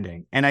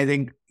expanding. And I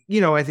think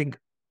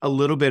a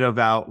little bit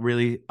about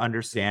really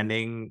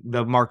understanding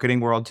the marketing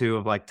world too,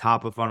 of like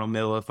top of funnel,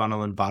 middle of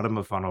funnel, and bottom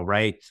of funnel,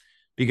 right?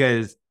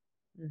 Because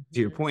to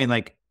your point,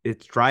 like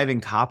it's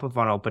driving top of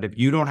funnel, but if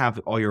you don't have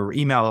all your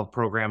email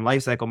program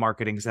lifecycle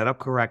marketing set up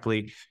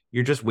correctly,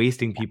 you're just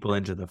wasting people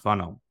into the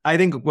funnel. I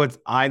think what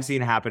I've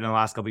seen happen in the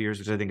last couple of years,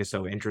 which I think is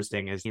so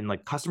interesting, is in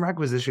like customer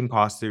acquisition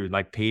costs through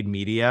like paid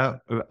media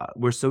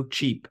were so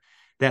cheap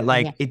that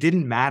like it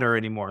didn't matter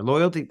anymore.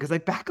 Loyalty, because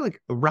like back like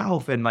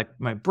Ralph and like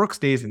my Brooks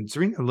days and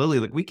Serena and Lily,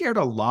 like we cared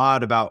a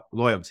lot about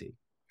loyalty.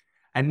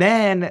 And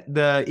then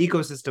the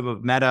ecosystem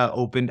of Meta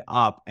opened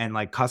up and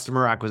like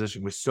customer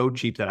acquisition was so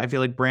cheap that I feel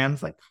like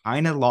brands like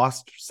kind of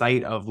lost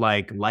sight of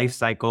like life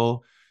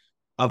cycle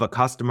of a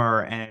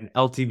customer and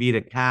LTV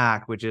to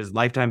CAC, which is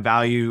lifetime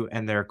value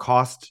and their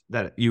cost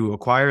that you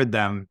acquired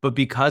them. But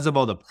because of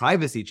all the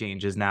privacy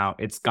changes now,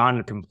 it's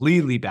gone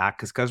completely back,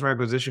 because customer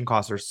acquisition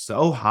costs are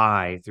so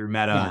high through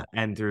Meta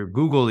and through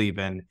Google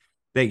even,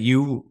 that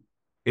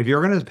if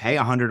you're going to pay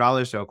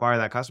 $100 to acquire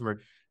that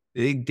customer,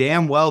 they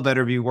damn well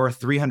better be worth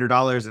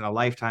 $300 in a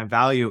lifetime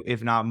value,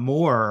 if not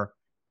more,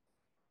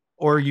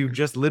 or you've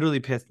just literally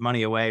pissed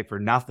money away for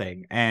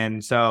nothing.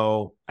 And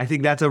so I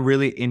think that's a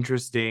really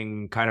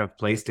interesting kind of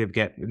place to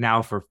get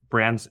now for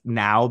brands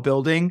now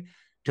building,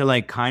 to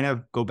like kind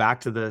of go back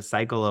to the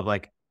cycle of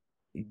like,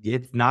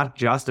 it's not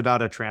just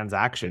about a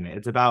transaction.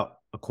 It's about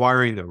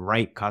acquiring the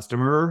right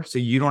customer, so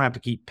you don't have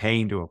to keep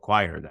paying to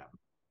acquire them.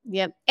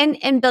 Yep.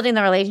 And building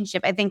the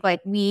relationship. I think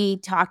like we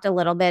talked a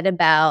little bit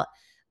about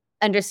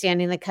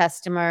understanding the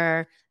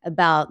customer,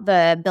 about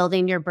the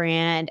building your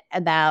brand,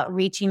 about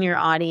reaching your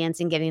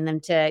audience and getting them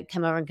to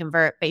come over and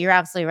convert. But you're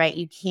absolutely right.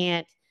 You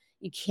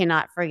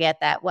cannot forget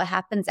that what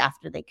happens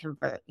after they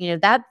convert,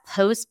 that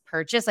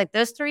post-purchase, like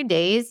those 3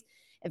 days,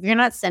 if you're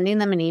not sending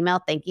them an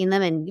email, thanking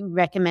them and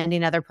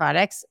recommending other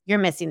products, you're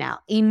missing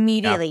out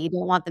immediately. You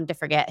don't want them to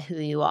forget who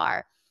you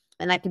are.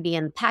 And that could be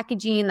in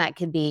packaging, that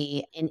could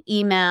be in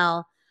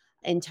email,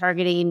 in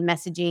targeting,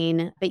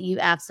 messaging, but you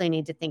absolutely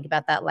need to think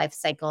about that life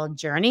cycle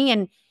journey.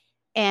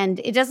 And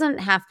it doesn't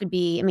have to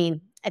be,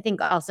 I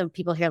think also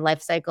people hear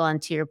life cycle, and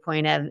to your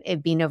point of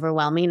it being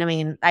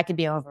overwhelming. That could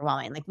be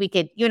overwhelming. Like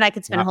you and I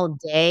could spend a whole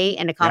day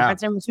in a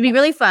conference room, which would be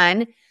really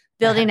fun,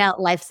 building out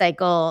life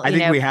cycle. I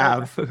think we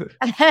have.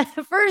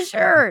 For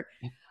sure.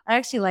 I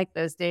actually like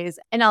those days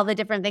and all the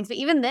different things. But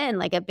even then,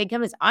 like at big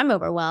companies, I'm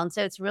overwhelmed.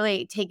 So it's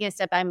really taking a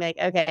step back and be like,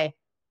 okay,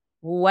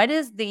 what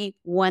is the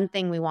one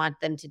thing we want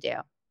them to do?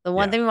 The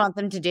one thing we want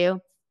them to do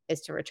is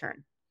to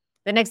return.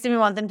 The next thing we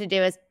want them to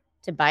do is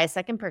to buy a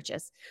second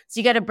purchase. So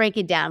you got to break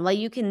it down. Well,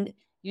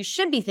 you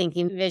should be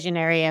thinking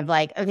visionary of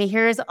like, okay,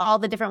 here's all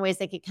the different ways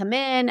they could come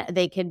in.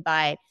 They could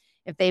buy,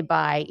 if they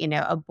buy,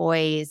 a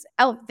boy's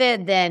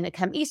outfit, then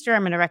come Easter,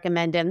 I'm going to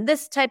recommend them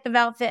this type of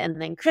outfit, and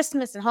then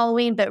Christmas and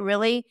Halloween. But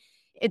really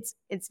it's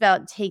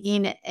about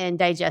taking and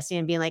digesting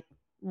and being like,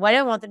 what do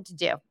I want them to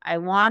do? I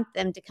want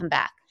them to come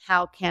back.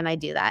 How can I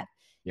do that?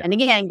 Yeah. And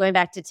again, going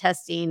back to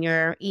testing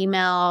your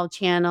email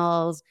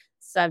channels,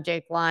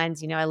 subject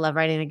lines, I love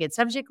writing a good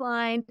subject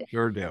line.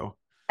 Sure do.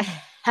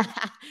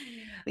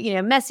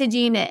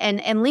 Messaging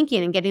and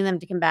linking and getting them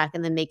to come back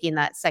and then making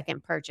that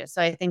second purchase.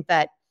 So I think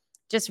that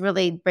just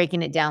really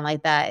breaking it down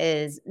like that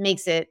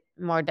makes it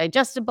more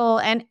digestible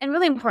and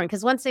really important,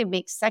 because once they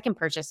make second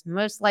purchase,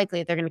 most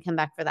likely they're going to come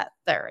back for that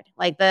third.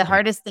 Like the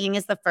hardest thing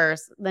is the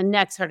first, the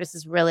next hardest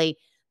is really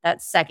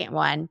that second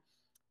one.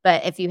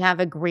 But if you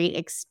have a great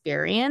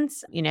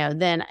experience,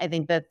 then I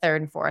think the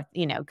third and fourth,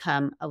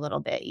 come a little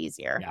bit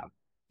easier.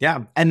 Yeah.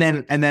 And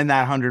then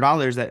that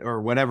 $100 that,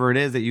 or whatever it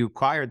is that you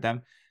acquired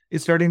them,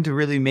 is starting to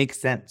really make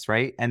sense,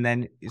 right? And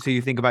then, so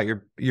you think about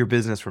your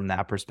business from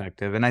that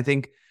perspective. And I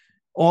think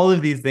all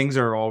of these things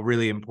are all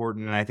really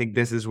important. And I think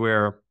this is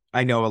where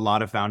I know a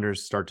lot of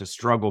founders start to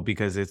struggle,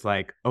 because it's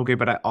like, okay,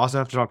 but I also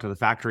have to talk to the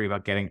factory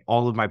about getting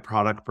all of my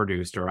product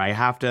produced, or I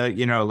have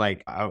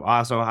to, I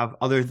also have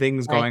other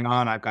things going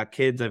on. I've got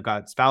kids, I've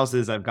got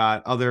spouses, I've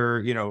got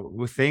other,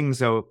 things.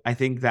 So I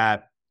think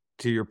that,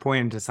 to your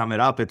point, and to sum it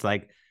up, it's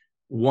like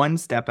one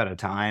step at a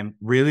time,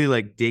 really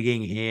like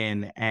digging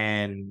in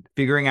and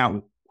figuring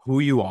out who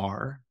you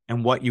are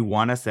and what you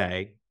want to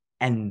say,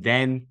 and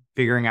then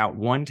figuring out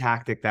one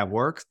tactic that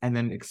works and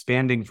then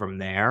expanding from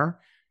there.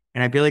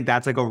 And I feel like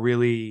that's like a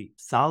really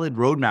solid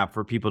roadmap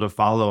for people to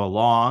follow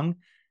along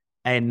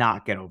and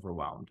not get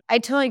overwhelmed. I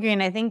totally agree.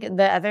 And I think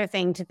the other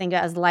thing to think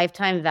about is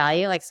lifetime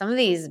value. Like some of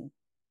these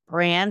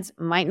brands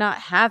might not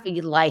have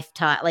a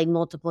lifetime, like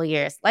multiple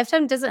years.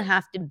 Lifetime doesn't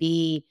have to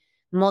be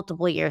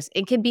multiple years.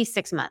 It could be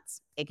 6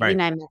 months. It could be Right.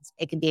 9 months.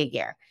 It could be a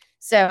year.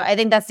 So I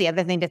think that's the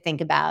other thing to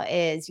think about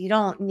is you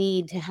don't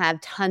need to have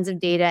tons of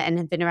data and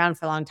have been around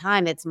for a long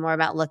time. It's more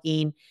about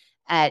looking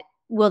at,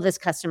 will this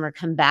customer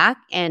come back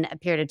in a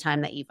period of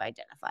time that you've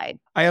identified?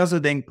 I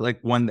also think like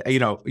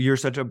you're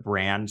such a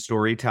brand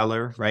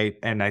storyteller, right?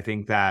 And I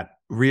think that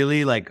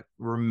really like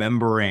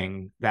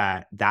remembering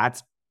that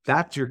that's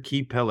your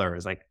key pillar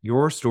is like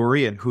your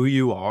story and who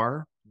you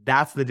are.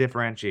 That's the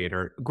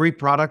differentiator. Great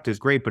product is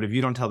great, but if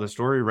you don't tell the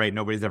story right,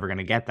 nobody's ever going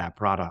to get that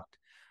product.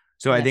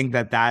 So I think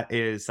that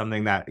is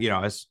something that,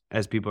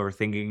 as people are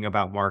thinking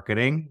about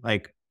marketing,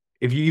 like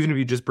if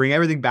you just bring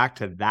everything back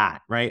to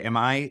that, right? Am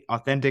I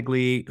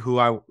authentically who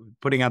I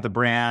putting out the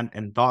brand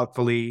and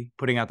thoughtfully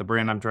putting out the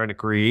brand I'm trying to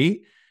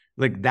create?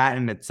 Like that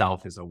in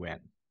itself is a win.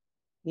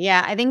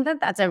 Yeah, I think that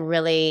that's a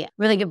really,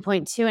 really good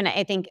point too. And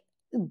I think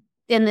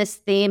in this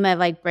theme of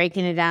like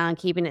breaking it down,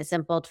 keeping it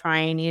simple,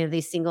 trying,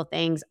 these single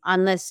things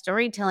on the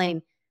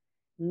storytelling,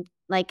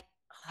 like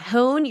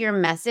hone your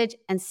message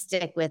and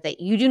stick with it.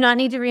 You do not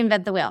need to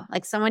reinvent the wheel.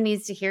 Like someone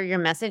needs to hear your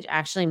message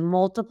actually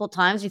multiple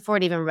times before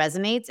it even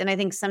resonates. And I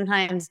think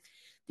sometimes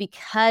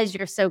because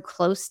you're so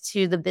close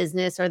to the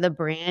business or the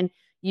brand,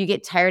 you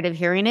get tired of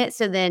hearing it.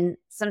 So then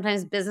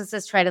sometimes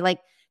businesses try to like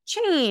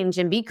change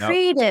and be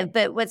creative.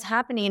 But what's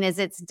happening is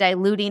it's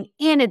diluting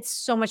and it's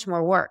so much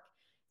more work.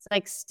 It's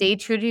like stay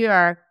true to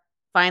your,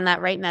 find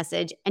that right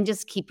message and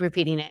just keep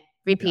repeating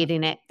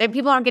it.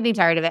 People aren't getting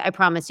tired of it. I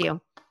promise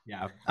you.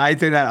 Yeah, I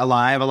think that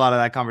I have a lot of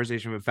that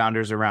conversation with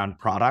founders around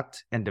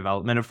product and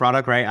development of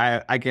product,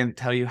 right? I can't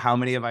tell you how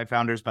many of my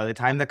founders, by the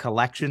time the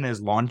collection is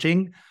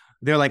launching,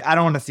 they're like, I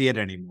don't want to see it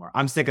anymore.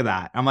 I'm sick of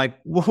that. I'm like,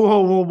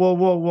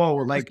 whoa.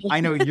 Like, I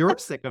know you're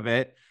sick of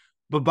it.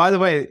 But by the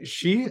way,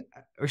 she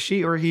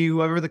or he,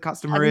 whoever the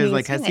customer is,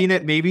 like has seen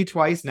it maybe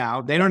twice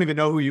now. They don't even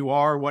know who you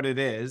are, what it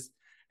is.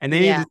 And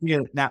they need to see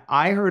it. Now,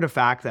 I heard a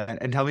fact that,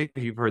 and tell me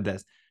if you've heard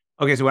this.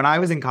 Okay, so when I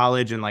was in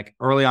college and like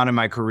early on in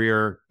my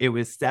career, it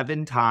was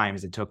 7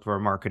 times it took for a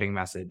marketing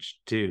message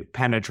to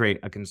penetrate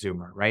a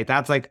consumer, right?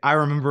 That's like, I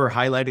remember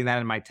highlighting that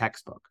in my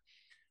textbook.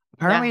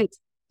 Apparently it's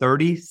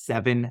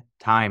 37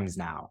 times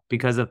now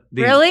because of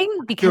the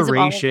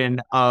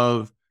duration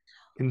of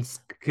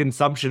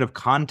consumption of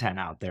content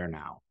out there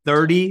now.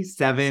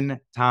 37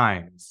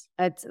 times.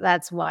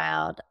 That's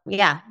wild.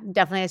 Yeah,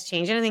 definitely has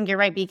changed. And I think you're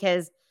right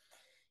because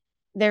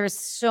there's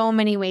so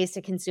many ways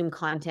to consume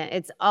content.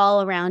 It's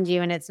all around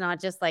you. And it's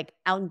not just like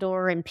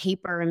outdoor and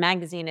paper and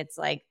magazine. It's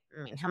like,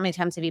 I mean, how many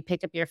times have you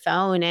picked up your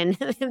phone and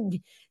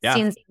seen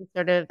some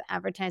sort of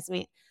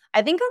advertisement?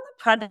 I think on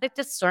the product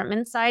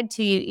assortment side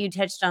too, you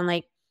touched on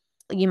like,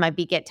 you might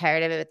get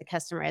tired of it, but the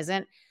customer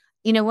isn't.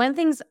 One of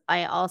the things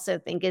I also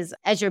think is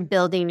as you're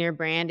building your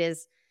brand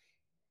is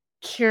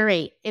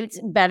curate. It's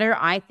better,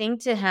 I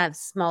think, to have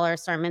smaller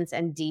assortments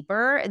and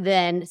deeper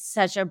than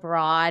such a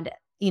broad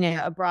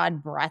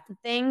breadth of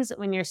things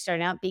when you're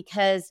starting out.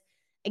 Because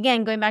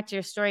again, going back to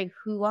your story,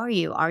 who are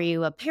you? Are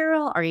you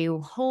apparel? Are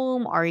you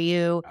home? Are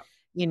you,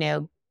 I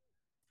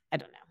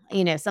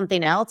don't know,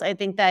 something else? I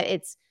think that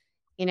it's,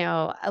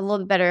 a little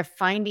bit better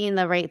finding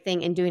the right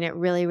thing and doing it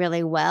really,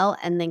 really well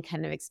and then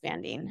kind of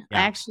expanding. Yeah.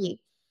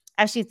 I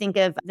actually think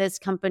of this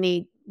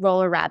company,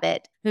 Roller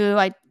Rabbit, who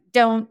I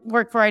don't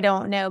work for, I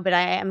don't know, but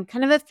I am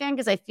kind of a fan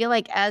because I feel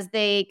like as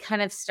they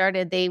kind of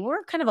started, they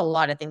were kind of a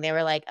lot of things. They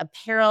were like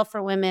apparel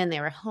for women, they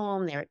were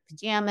home, they were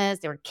pajamas,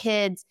 they were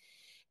kids.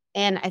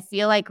 And I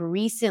feel like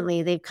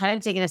recently they've kind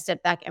of taken a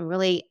step back and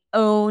really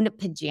owned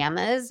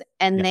pajamas.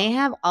 And they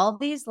have all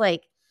these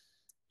like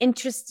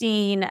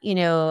interesting,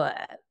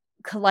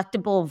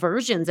 collectible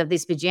versions of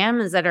these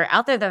pajamas that are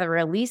out there that they're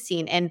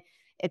releasing. And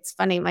it's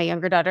funny. My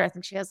younger daughter, I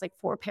think she has like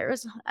 4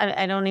 pairs.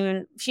 I don't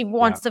even, she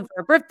wants them for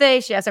her birthday.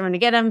 She asked everyone to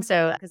get them.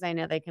 So, because I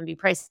know they can be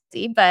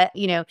pricey, but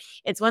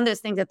it's one of those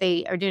things that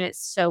they are doing it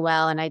so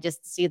well. And I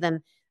just see them,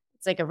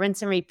 it's like a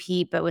rinse and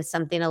repeat, but with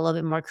something a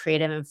little bit more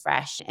creative and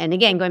fresh. And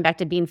again, going back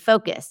to being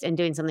focused and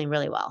doing something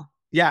really well.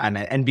 Yeah.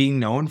 And being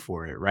known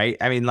for it, right?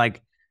 I mean,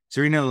 like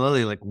Serena and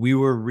Lily, like we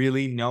were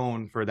really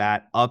known for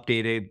that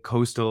updated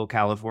coastal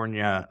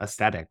California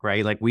aesthetic,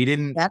 right? Like we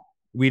didn't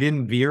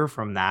veer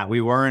from that. We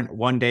weren't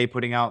one day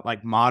putting out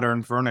like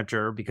modern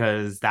furniture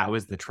because that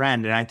was the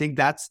trend. And I think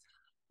that's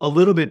a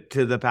little bit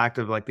to the fact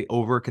of like the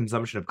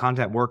overconsumption of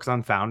content works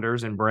on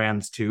founders and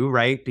brands too,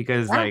 right?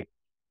 Because like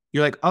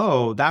you're like,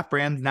 oh, that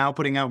brand's now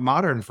putting out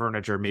modern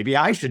furniture. Maybe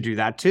I should do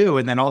that too.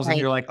 And then all of a sudden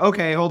you're like,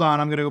 okay, hold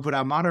on, I'm going to go put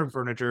out modern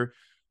furniture.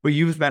 But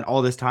you've spent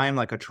all this time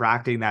like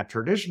attracting that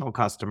traditional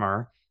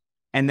customer.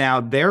 And now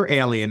they're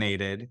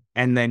alienated.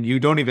 And then you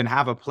don't even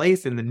have a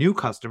place in the new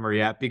customer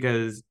yet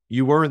because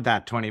you weren't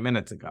that 20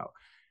 minutes ago.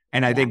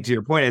 And I think to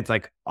your point, it's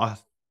like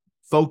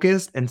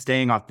focused and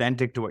staying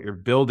authentic to what you're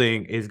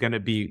building is going to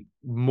be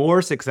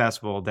more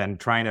successful than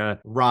trying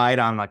to ride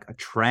on like a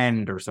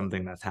trend or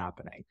something that's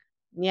happening.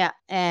 Yeah.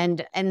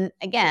 And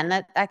again,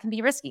 that can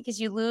be risky because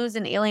you lose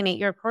and alienate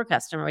your core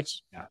customer,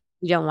 which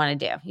you don't want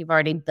to do. You've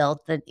already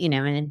built the, and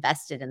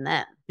invested in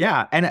them.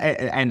 Yeah.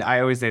 And I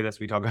always say this,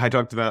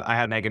 I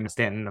had Megan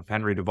Stanton of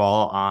Henry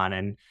Duval on,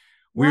 and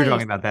we were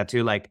talking about that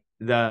too. Like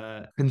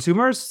the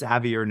consumer is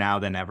savvier now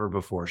than ever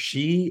before.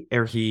 She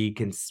or he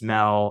can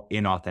smell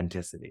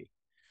inauthenticity.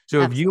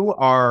 So if you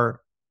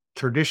are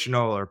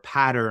traditional or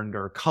patterned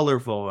or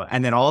colorful,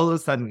 and then all of a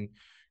sudden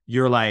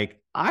you're like,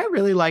 I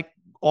really like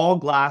all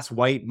glass,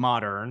 white,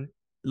 modern,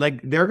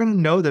 like they're going to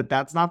know that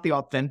that's not the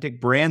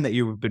authentic brand that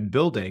you've been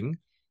building.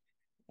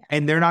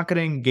 And they're not going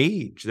to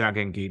engage. They're not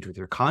going to engage with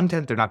your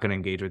content. They're not going to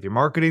engage with your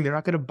marketing. They're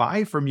not going to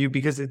buy from you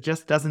because it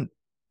just doesn't,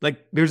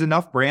 like, there's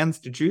enough brands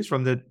to choose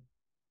from that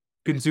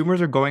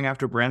consumers are going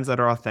after brands that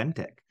are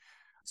authentic.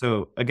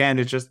 So again,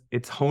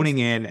 it's honing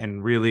in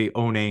and really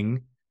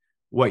owning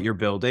what you're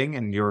building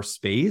and your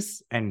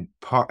space and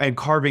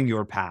carving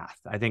your path,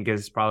 I think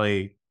is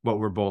probably what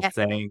we're both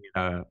saying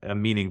in a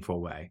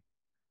meaningful way.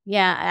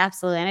 Yeah,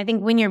 absolutely. And I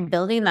think when you're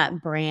building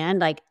that brand,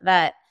 like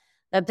that,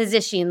 the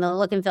positioning, the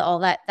look and feel, all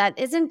that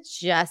isn't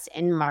just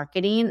in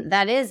marketing.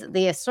 That is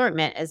the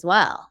assortment as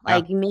well.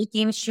 Like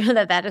making sure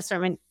that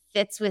assortment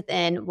fits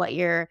within what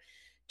you're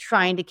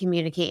trying to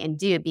communicate and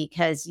do,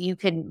 because you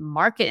could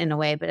market in a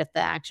way, but if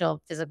the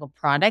actual physical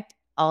product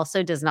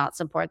also does not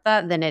support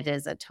that, then it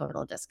is a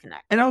total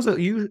disconnect. And also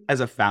you as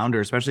a founder,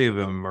 especially of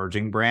an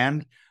emerging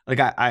brand, like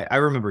I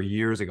remember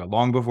years ago,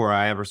 long before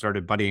I ever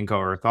started Buddy & Co.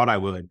 or thought I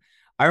would,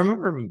 I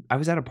remember I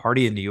was at a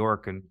party in New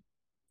York and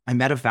I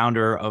met a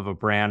founder of a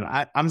brand.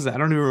 I don't even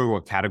remember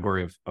what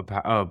category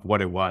of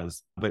what it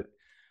was, but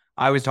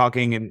I was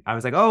talking and I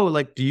was like, oh,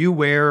 like, do you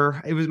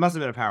wear, must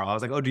have been apparel. I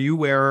was like, oh, do you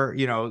wear,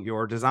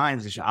 your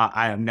designs?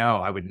 No,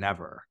 I would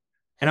never.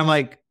 And I'm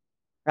like,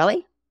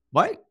 really?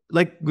 What?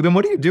 Like, then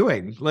what are you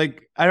doing?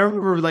 Like, I don't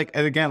remember, like,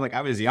 and again, like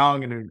I was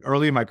young and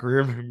early in my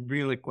career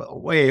being like,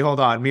 well, wait, hold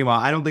on. Meanwhile,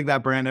 I don't think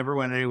that brand ever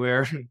went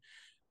anywhere.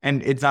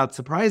 And it's not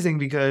surprising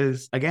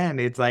because again,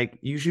 it's like,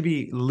 you should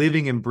be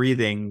living and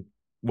breathing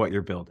what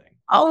you're building.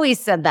 Always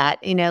said that,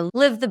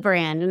 live the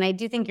brand. And I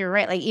do think you're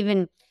right. Like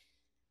even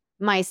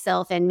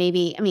myself, and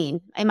maybe,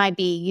 it might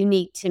be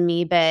unique to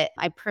me, but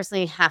I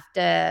personally have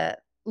to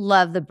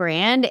love the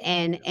brand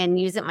and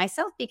use it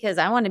myself because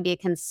I want to be a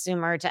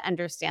consumer to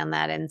understand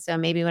that. And so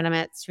maybe when I'm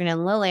at Serena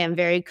and Lily, I'm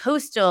very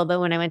coastal, but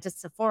when I went to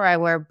Sephora, I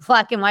wore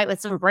black and white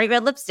with some bright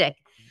red lipstick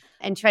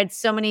and tried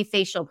so many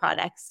facial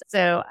products.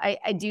 So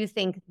I do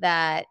think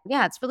that,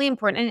 it's really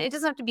important. And it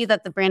doesn't have to be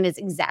that the brand is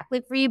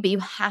exactly for you, but you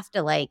have to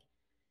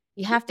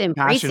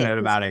embrace passionate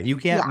about it. You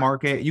can't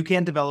market, you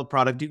can't develop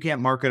product, you can't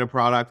market a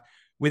product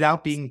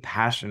without being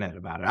passionate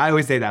about it. I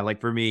always say that,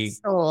 like for me,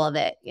 soul of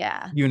it.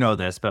 Yeah. You know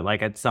this, but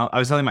like I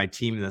was telling my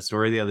team this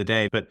story the other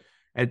day, but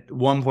at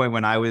one point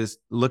when I was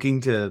looking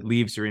to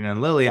leave Serena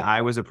and Lily,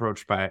 I was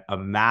approached by a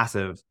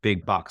massive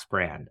big box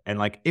brand. And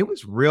like, it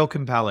was real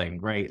compelling,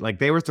 right? Like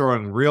they were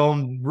throwing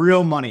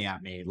real money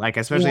at me, like,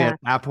 especially at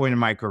that point in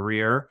my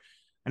career.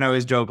 And I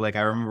always joke, like,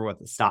 I remember what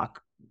the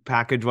stock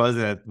package was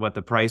and what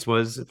the price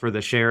was for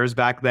the shares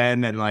back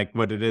then and like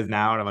what it is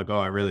now. And I'm like, oh,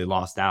 I really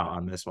lost out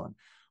on this one.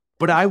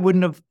 But I would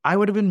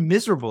have been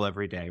miserable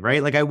every day,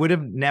 right? Like I would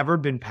have never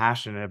been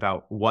passionate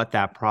about what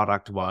that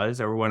product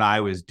was or what I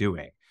was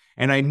doing.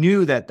 And I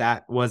knew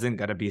that wasn't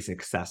going to be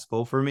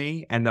successful for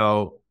me. And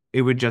though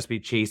it would just be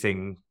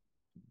chasing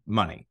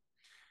money.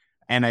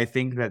 And I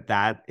think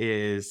that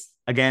is,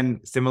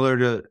 again,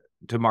 similar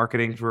to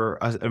marketing for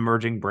an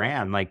emerging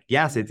brand. Like,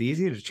 yes, it's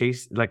easy to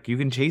chase, like you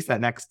can chase that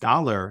next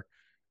dollar,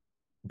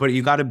 but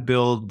you got to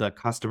build the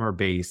customer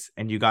base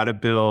and you got to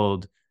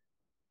build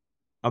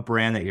a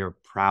brand that you're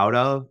proud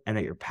of and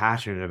that you're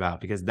passionate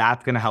about, because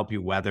that's going to help you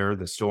weather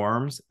the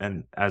storms.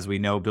 And as we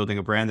know, building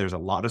a brand, there's a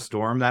lot of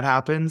storm that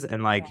happens.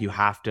 And like, you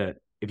have to,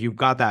 if you've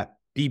got that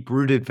deep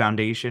rooted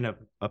foundation of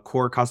a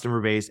core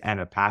customer base and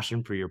a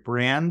passion for your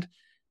brand,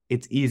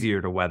 it's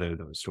easier to weather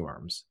those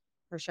storms.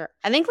 For sure.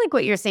 I think like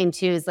what you're saying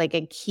too is like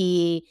a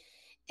key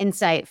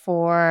insight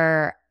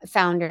for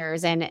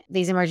founders and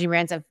these emerging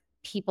brands of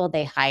people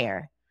they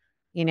hire.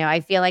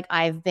 I feel like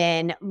I've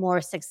been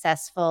more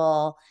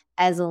successful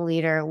as a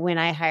leader when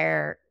I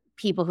hire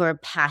people who are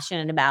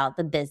passionate about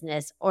the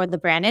business or the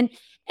brand.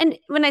 And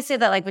when I say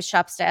that, like with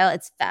Shopstyle,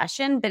 it's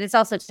fashion, but it's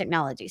also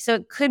technology. So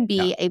it could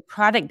be a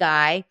product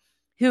guy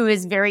who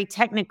is very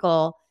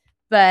technical,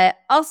 but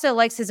also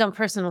likes his own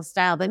personal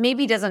style, but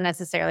maybe doesn't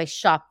necessarily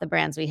shop the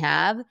brands we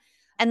have.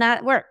 And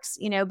that works,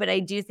 but I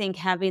do think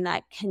having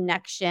that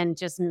connection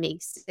just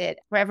makes it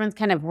where everyone's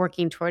kind of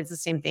working towards the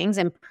same things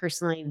and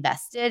personally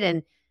invested.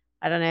 And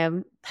I don't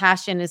know,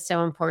 passion is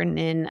so important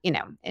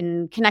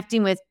in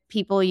connecting with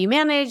people you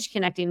manage,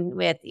 connecting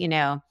with,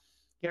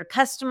 your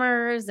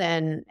customers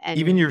and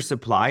even your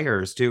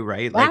suppliers too,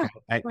 right? Yeah,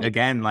 like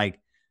again, like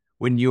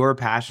when you're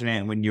passionate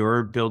and when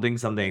you're building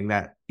something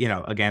that,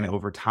 again,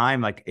 over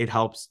time, like it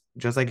helps,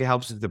 just like it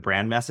helps with the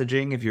brand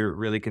messaging. If you're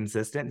really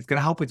consistent, it's going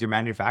to help with your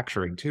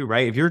manufacturing too,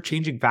 right? If you're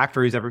changing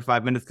factories every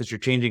 5 minutes because you're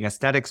changing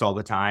aesthetics all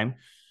the time,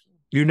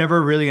 you're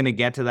never really going to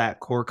get to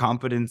that core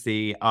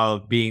competency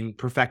of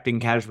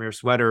perfecting cashmere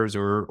sweaters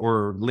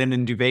or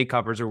linen duvet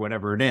covers or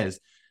whatever it is.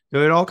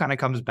 So it all kind of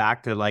comes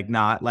back to like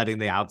not letting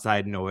the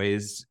outside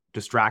noise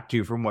distract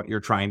you from what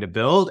you're trying to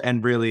build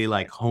and really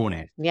like hone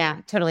it.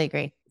 Yeah, totally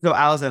agree. So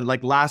Alison,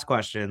 like last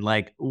question,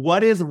 like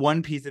what is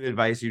one piece of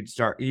advice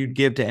you'd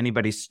give to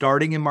anybody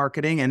starting in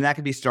marketing? And that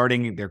could be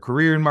starting their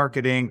career in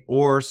marketing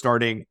or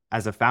starting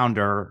as a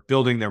founder,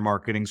 building their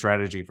marketing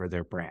strategy for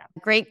their brand.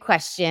 Great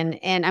question.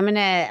 And I'm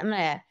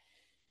gonna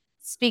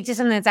speak to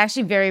something that's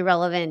actually very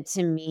relevant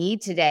to me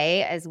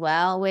today as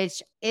well,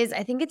 which is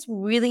I think it's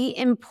really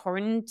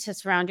important to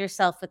surround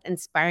yourself with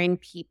inspiring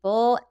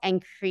people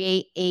and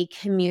create a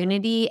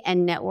community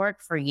and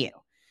network for you.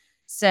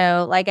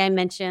 So, like I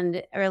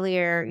mentioned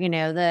earlier,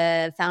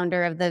 the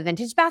founder of the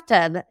vintage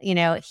bathtub,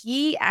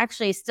 he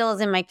actually still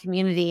is in my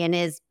community and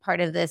is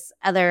part of this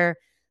other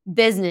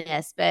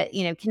business, but,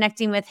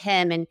 connecting with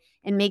him and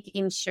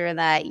making sure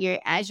that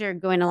as you're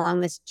going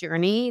along this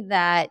journey,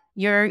 that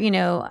you're,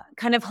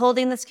 kind of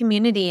holding this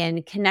community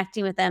and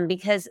connecting with them,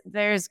 because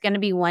there's going to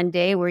be one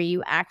day where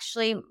you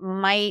actually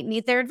might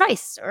need their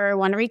advice or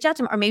want to reach out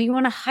to them, or maybe you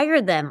want to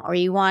hire them, or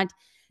you want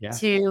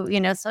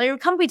to, sell your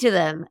company to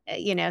them,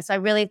 So I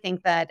really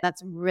think that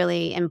that's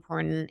really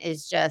important,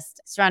 is just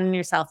surrounding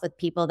yourself with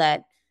people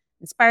that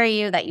inspire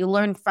you, that you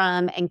learn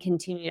from, and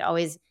continue to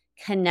always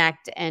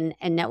connect and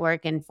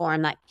network and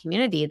form that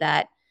community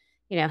that,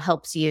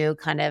 helps you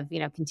kind of,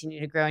 continue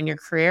to grow in your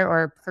career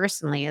or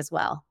personally as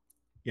well.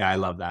 Yeah, I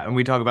love that. And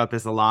we talk about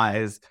this a lot,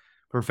 is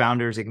for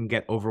founders, it can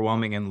get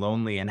overwhelming and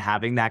lonely, and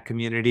having that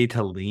community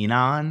to lean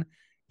on,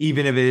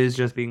 even if it is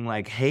just being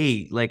like,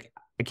 hey, like,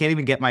 I can't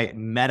even get my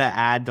meta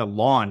ad to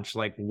launch.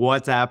 Like,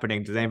 what's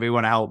happening? Does anybody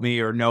want to help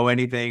me or know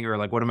anything? Or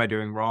like, what am I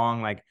doing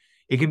wrong? Like,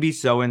 it can be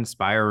so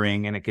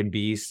inspiring, and it can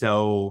be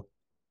so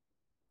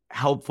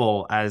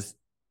helpful as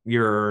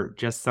you're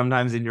just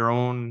sometimes in your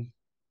own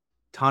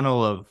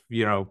tunnel of,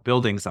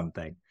 building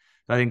something.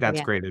 So I think that's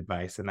great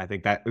advice. And I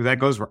think that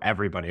goes for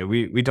everybody.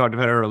 We talked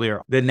about it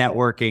earlier. The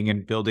networking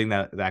and building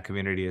that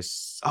community is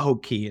so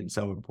key and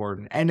so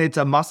important. And it's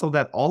a muscle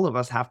that all of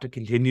us have to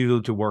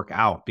continue to work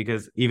out,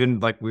 because even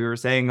like we were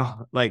saying,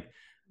 like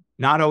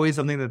not always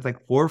something that's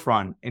like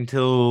forefront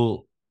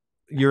until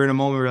you're in a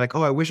moment where you're like,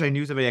 oh, I wish I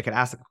knew somebody I could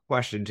ask a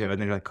question to.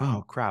 And then you're like,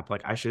 oh crap,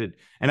 like I should.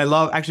 And I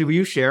love, actually, will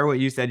you share what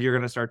you said you're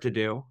going to start to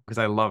do? Because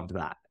I loved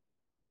that.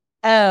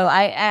 Oh,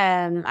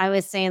 I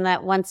was saying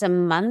that once a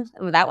month.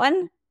 That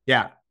one?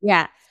 Yeah.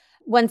 Yeah.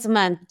 Once a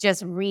month,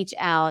 just reach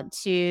out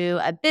to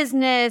a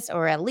business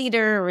or a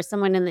leader or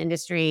someone in the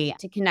industry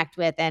to connect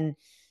with, and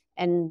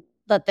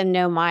let them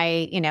know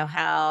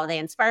how they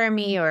inspire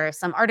me, or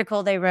some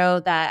article they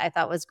wrote that I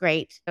thought was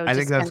great. So I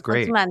think that's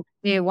great. Once a month,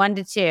 do 1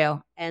 to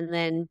 2. And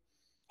then,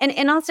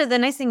 and also the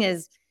nice thing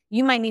is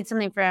you might need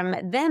something from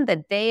them,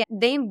 but they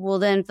will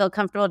then feel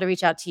comfortable to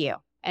reach out to you.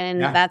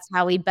 And that's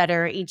how we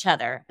better each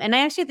other. And I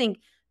actually think,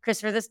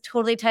 Christopher, this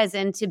totally ties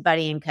into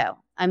Buddy & Co.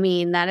 I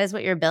mean, that is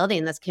what you're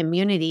building, this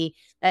community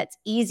that's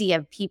easy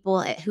of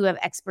people who have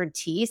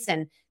expertise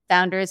and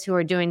founders who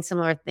are doing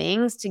similar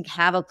things to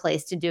have a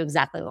place to do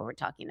exactly what we're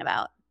talking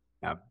about.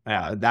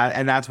 Yeah.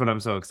 That's what I'm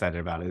so excited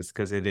about, is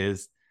because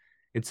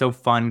it's so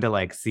fun to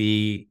like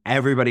see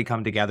everybody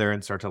come together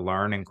and start to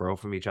learn and grow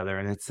from each other.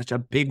 And it's such a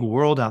big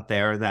world out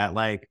there that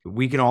like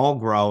we can all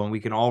grow and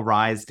we can all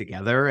rise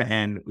together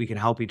and we can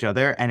help each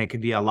other. And it can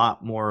be a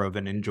lot more of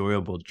an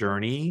enjoyable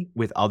journey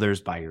with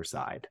others by your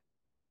side.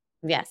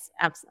 Yes,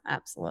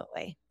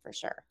 absolutely. For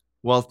sure.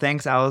 Well,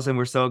 thanks, Alison.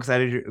 We're so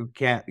excited.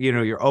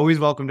 You're always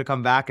welcome to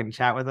come back and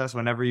chat with us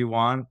whenever you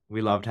want.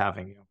 We loved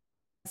having you.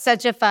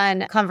 Such a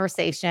fun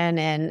conversation,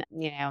 and,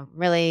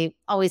 really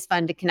always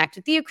fun to connect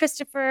with you,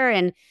 Christopher,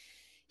 and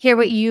hear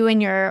what you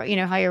and your,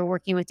 how you're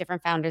working with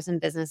different founders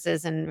and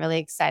businesses, and really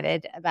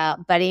excited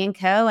about Buddy &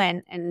 Co.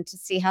 and to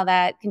see how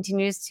that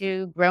continues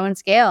to grow and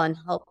scale and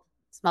help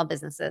small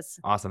businesses.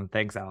 Awesome.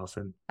 Thanks,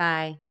 Alison.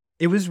 Bye.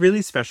 It was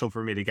really special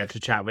for me to get to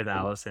chat with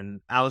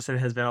Alison. Alison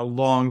has been a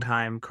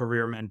long-time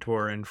career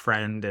mentor and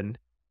friend, and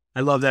I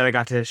love that I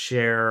got to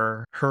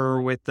share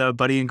her with the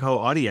Buddy & Co.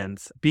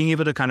 audience, being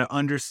able to kind of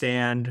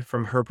understand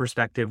from her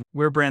perspective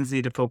where brands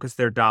need to focus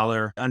their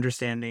dollar,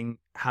 understanding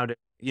how to,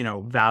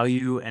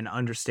 value and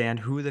understand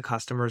who the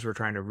customers we're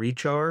trying to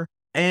reach are,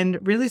 and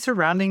really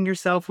surrounding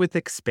yourself with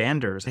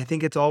expanders. I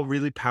think it's all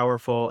really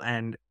powerful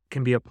and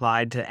can be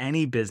applied to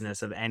any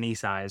business of any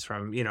size,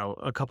 from,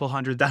 a couple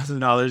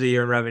 $100,000 a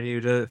year in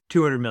revenue to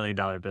 $200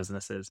 million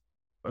businesses.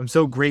 I'm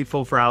so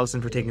grateful for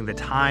Alison for taking the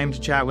time to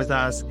chat with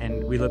us,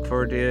 and we look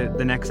forward to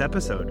the next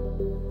episode.